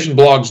PlayStation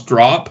blog's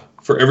drop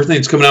for everything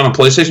that's coming out on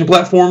PlayStation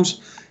platforms,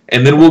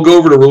 and then we'll go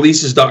over to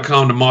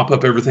releases.com to mop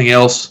up everything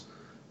else.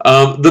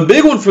 The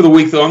big one for the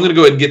week, though, I'm going to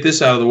go ahead and get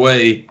this out of the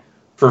way.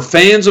 For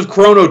fans of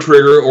Chrono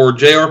Trigger or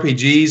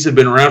JRPGs have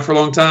been around for a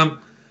long time,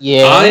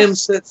 I am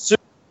Setsuna.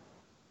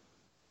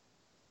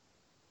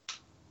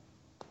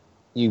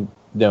 You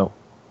don't.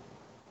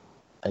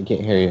 I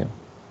can't hear you.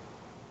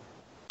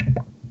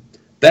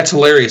 That's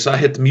hilarious. I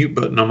hit the mute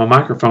button on my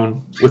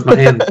microphone with my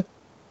hand.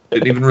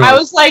 Didn't even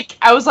realize.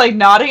 I was like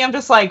nodding. I'm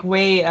just like,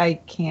 wait, I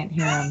can't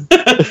hear him.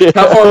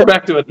 How far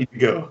back do I need to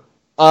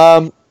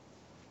go?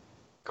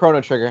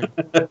 Chrono Trigger.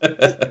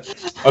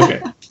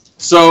 Okay.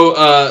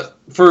 So,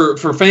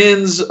 for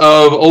fans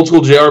of old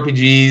school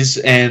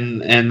JRPGs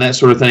and that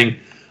sort of thing,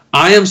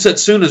 I Am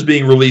Setsuna is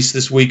being released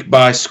this week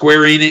by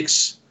Square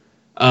Enix,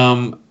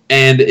 and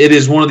it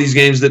is one of these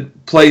games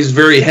that plays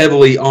very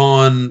heavily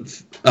on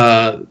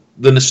the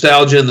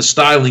nostalgia and the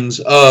stylings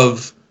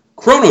of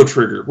Chrono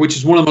Trigger, which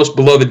is one of the most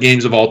beloved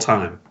games of all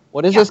time.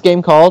 What is this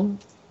game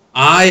called?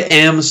 I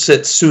Am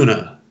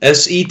Setsuna.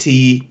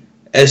 Setsuna.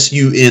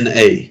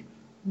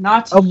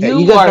 Not okay,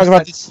 you guys talked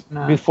about this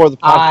before the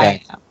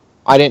podcast.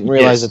 I didn't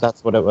realize that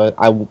that's what it was.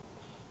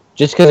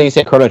 Just because you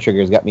said Chrono Trigger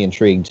has got me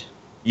intrigued.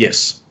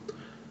 Yes.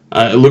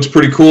 It looks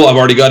pretty cool. I've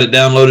already got it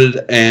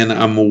downloaded, and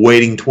I'm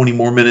waiting 20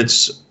 more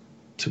minutes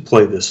to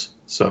play this.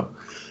 So,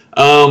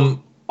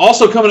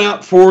 also coming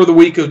out for the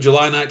week of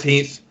July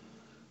 19th,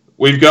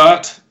 we've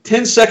got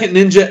 10 Second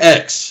Ninja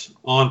X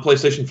on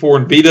PlayStation 4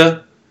 and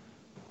Vita.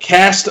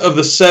 Cast of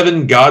the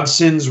Seven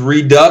Godsends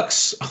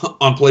Redux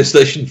on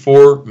PlayStation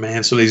 4.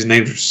 Man, some of these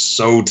names are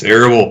so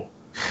terrible.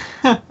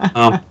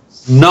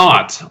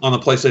 Knot on the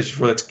PlayStation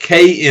 4. That's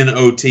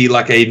Knot,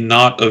 like a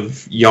knot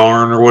of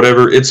yarn or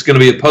whatever. It's going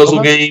to be a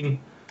puzzle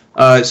game.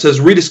 It says,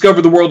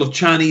 rediscover the world of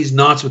Chinese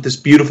knots with this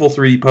beautiful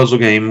 3D puzzle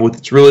game. With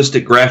its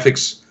realistic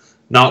graphics,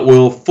 Knot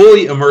will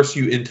fully immerse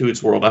you into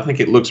its world. I think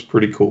it looks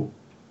pretty cool.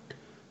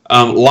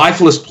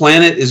 Lifeless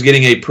Planet is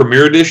getting a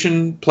Premier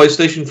Edition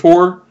PlayStation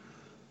 4.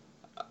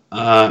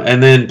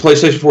 And then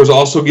PlayStation 4 is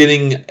also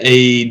getting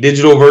a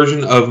digital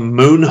version of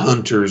Moon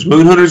Hunters.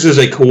 Moon Hunters is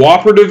a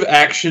cooperative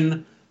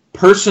action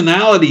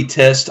personality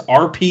test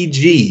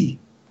RPG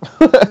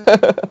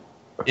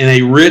in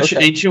a rich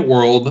ancient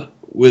world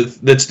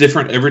that's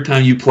different every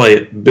time you play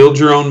it. Build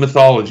your own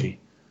mythology.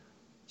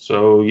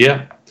 So,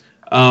 yeah.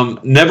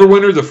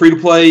 Neverwinter, the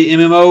free-to-play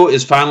MMO,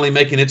 is finally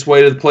making its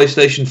way to the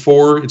PlayStation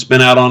 4. It's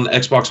been out on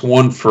Xbox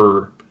One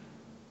for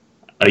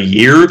a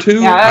year or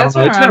two. Yeah, it's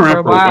been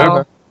around for a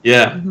while.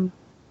 Yeah. Mm-hmm.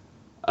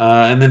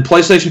 And then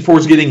PlayStation 4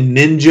 is getting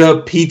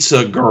Ninja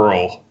Pizza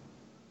Girl.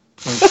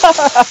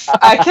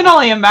 I can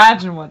only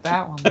imagine what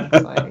that one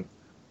looks like.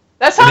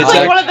 That sounds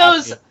like one of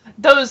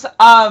those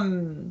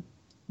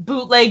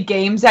bootleg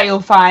games that you'll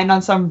find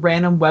on some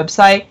random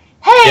website.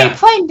 Hey,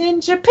 play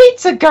Ninja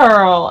Pizza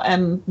Girl,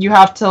 and you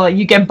have to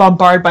you get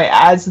bombarded by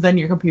ads, and then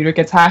your computer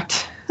gets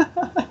hacked.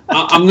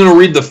 I'm going to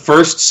read the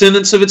first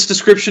sentence of its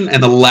description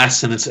and the last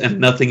sentence and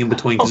nothing in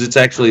between because it's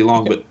actually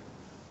long. But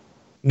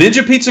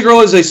Ninja Pizza Girl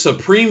is a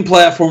supreme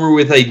platformer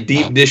with a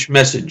deep dish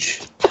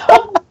message.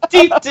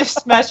 Deep dish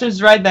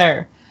message right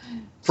there.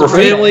 For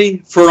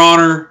family, for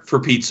honor, for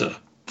pizza.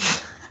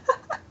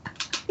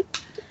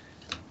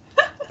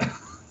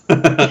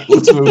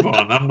 Let's move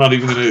on. I'm not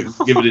even going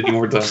to give it any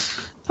more time.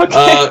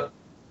 Okay.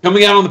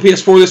 Coming out on the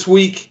PS4 this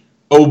week,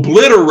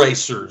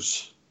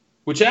 Obliteracers,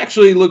 which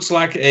actually looks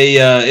like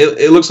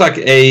it looks like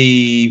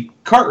a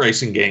kart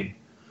racing game.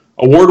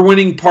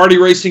 Award-winning party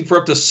racing for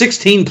up to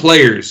 16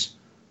 players.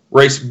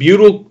 Race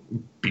brutal,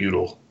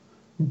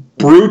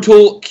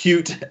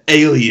 cute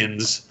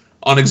aliens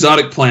on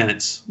exotic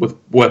planets with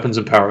weapons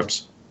and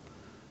power-ups.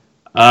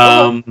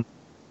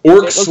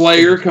 Orc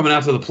Slayer coming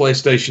out to the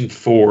PlayStation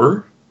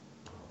 4.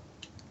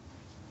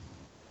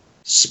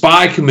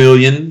 Spy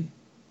Chameleon,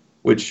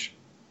 which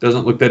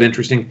doesn't look that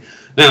interesting.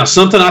 Now,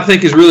 something I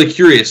think is really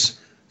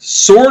curious.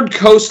 Sword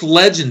Coast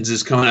Legends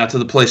is coming out to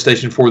the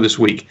PlayStation 4 this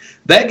week.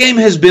 That game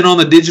has been on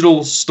the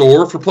digital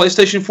store for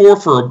PlayStation 4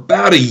 for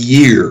about a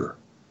year,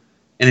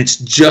 and it's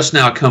just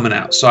now coming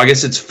out. So I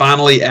guess it's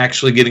finally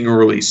actually getting a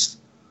release,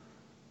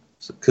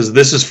 because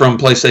this is from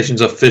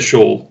PlayStation's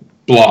official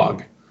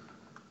blog.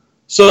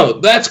 So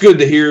that's good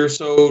to hear.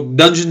 So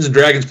Dungeons &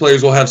 Dragons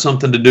players will have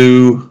something to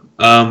do.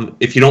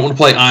 If you don't want to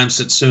play I Am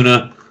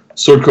Setsuna,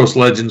 Sword Coast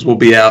Legends will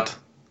be out.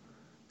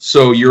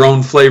 So your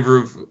own flavor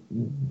of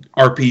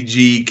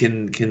RPG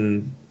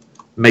can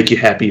make you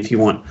happy if you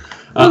want.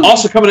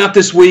 Also coming out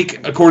this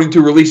week, according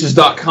to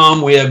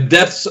Releases.com, we have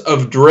Depths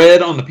of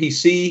Dread on the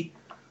PC,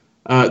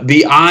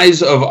 The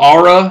Eyes of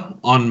Aura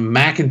on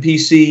Mac and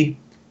PC,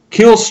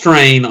 Kill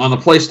Strain on the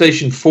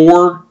PlayStation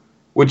 4,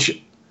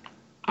 which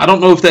I don't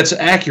know if that's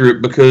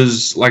accurate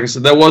because, like I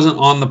said, that wasn't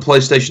on the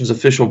PlayStation's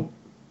official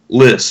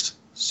list.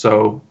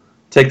 So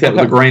take that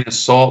with a grain of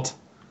salt.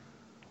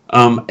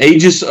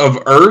 Aegis of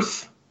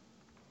Earth,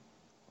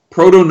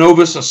 Proto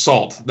Novus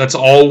Assault. That's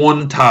all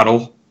one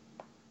title.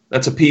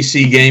 That's a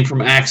PC game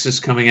from Axis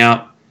coming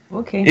out.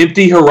 Okay.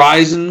 Empty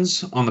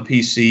Horizons on the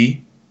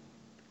PC.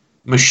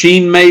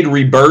 Machine Made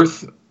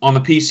Rebirth on the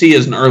PC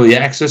as an early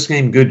access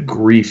game. Good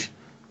grief.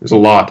 There's a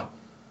lot.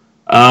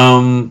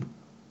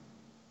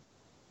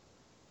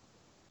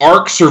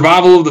 Ark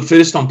Survival of the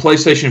Fittest on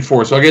PlayStation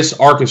 4. So I guess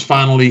Ark is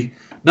finally...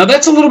 Now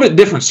that's a little bit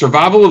different.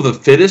 Survival of the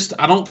Fittest,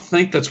 I don't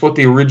think that's what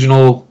the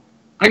original...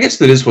 I guess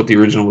that is what the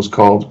original was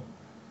called.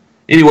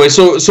 Anyway,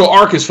 so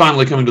Ark is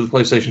finally coming to the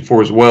PlayStation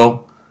 4 as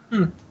well.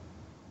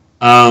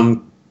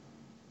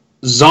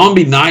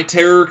 Zombie Night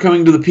Terror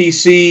coming to the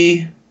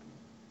PC.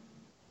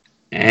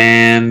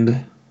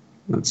 And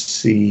let's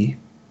see.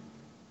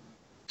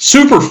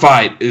 Super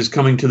Fight is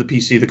coming to the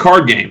PC, the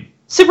card game.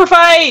 Super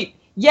Fight!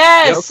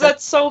 Yes,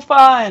 that's so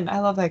fun. I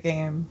love that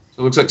game.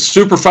 So it looks like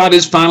Super Fight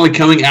is finally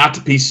coming out to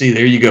PC.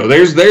 There you go.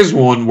 There's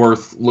one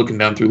worth looking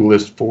down through the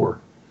list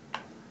for.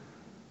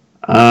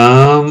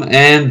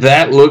 And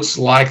that looks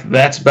like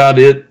that's about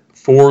it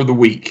for the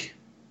week.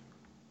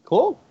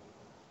 Cool.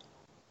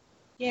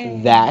 Yay.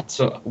 That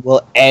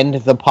will end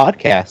the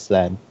podcast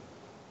then.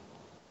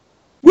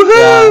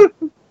 Woohoo!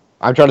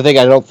 I'm trying to think.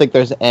 I don't think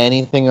there's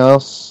anything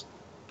else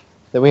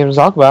that we have to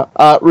talk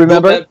about.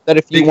 Remember that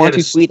if you want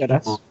to tweet at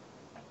us.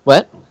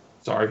 What?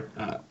 Sorry.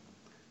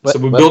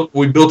 So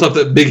we built up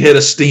that big head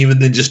of steam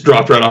and then just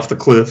dropped right off the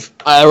cliff.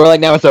 We're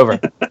like, now it's over.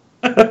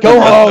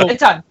 Go home.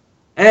 It's done.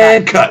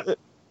 And cut.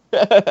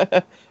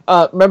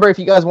 Remember, if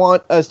you guys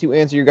want us to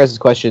answer your guys'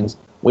 questions,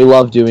 we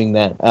love doing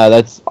that.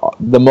 That's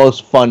the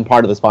most fun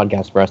part of this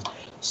podcast for us.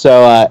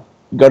 So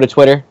go to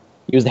Twitter,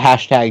 use the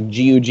hashtag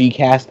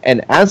GUGcast,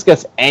 and ask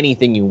us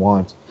anything you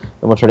want.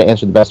 And we'll try to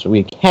answer the best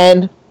we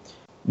can.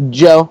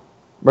 Joe,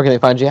 where can they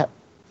find you at?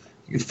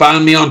 You can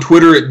find me on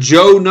Twitter at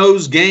Joe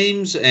Knows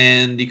Games,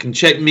 and you can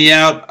check me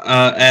out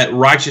at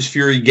Righteous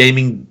Fury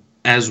Gaming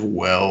as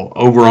well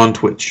over on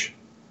Twitch.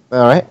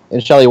 All right.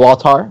 And Shelly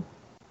Waltar?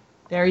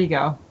 There you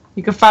go.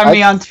 You can find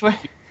me on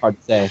Twitter. Hard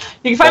to say.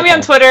 You can find me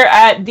on Twitter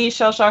at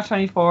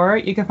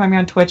TheShellshock24. You can find me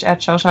on Twitch at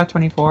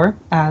Shellshock24,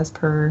 as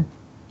per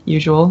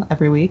usual,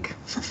 every week.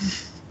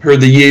 Per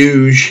the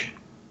usual.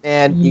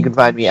 And you can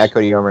find me at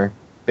Cody Homer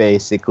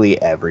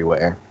basically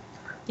everywhere.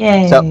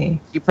 Yay. So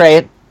keep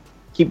praying,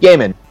 keep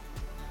gaming,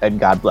 and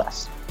God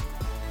bless.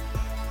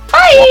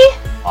 Bye.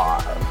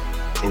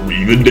 Or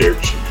even dare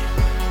you.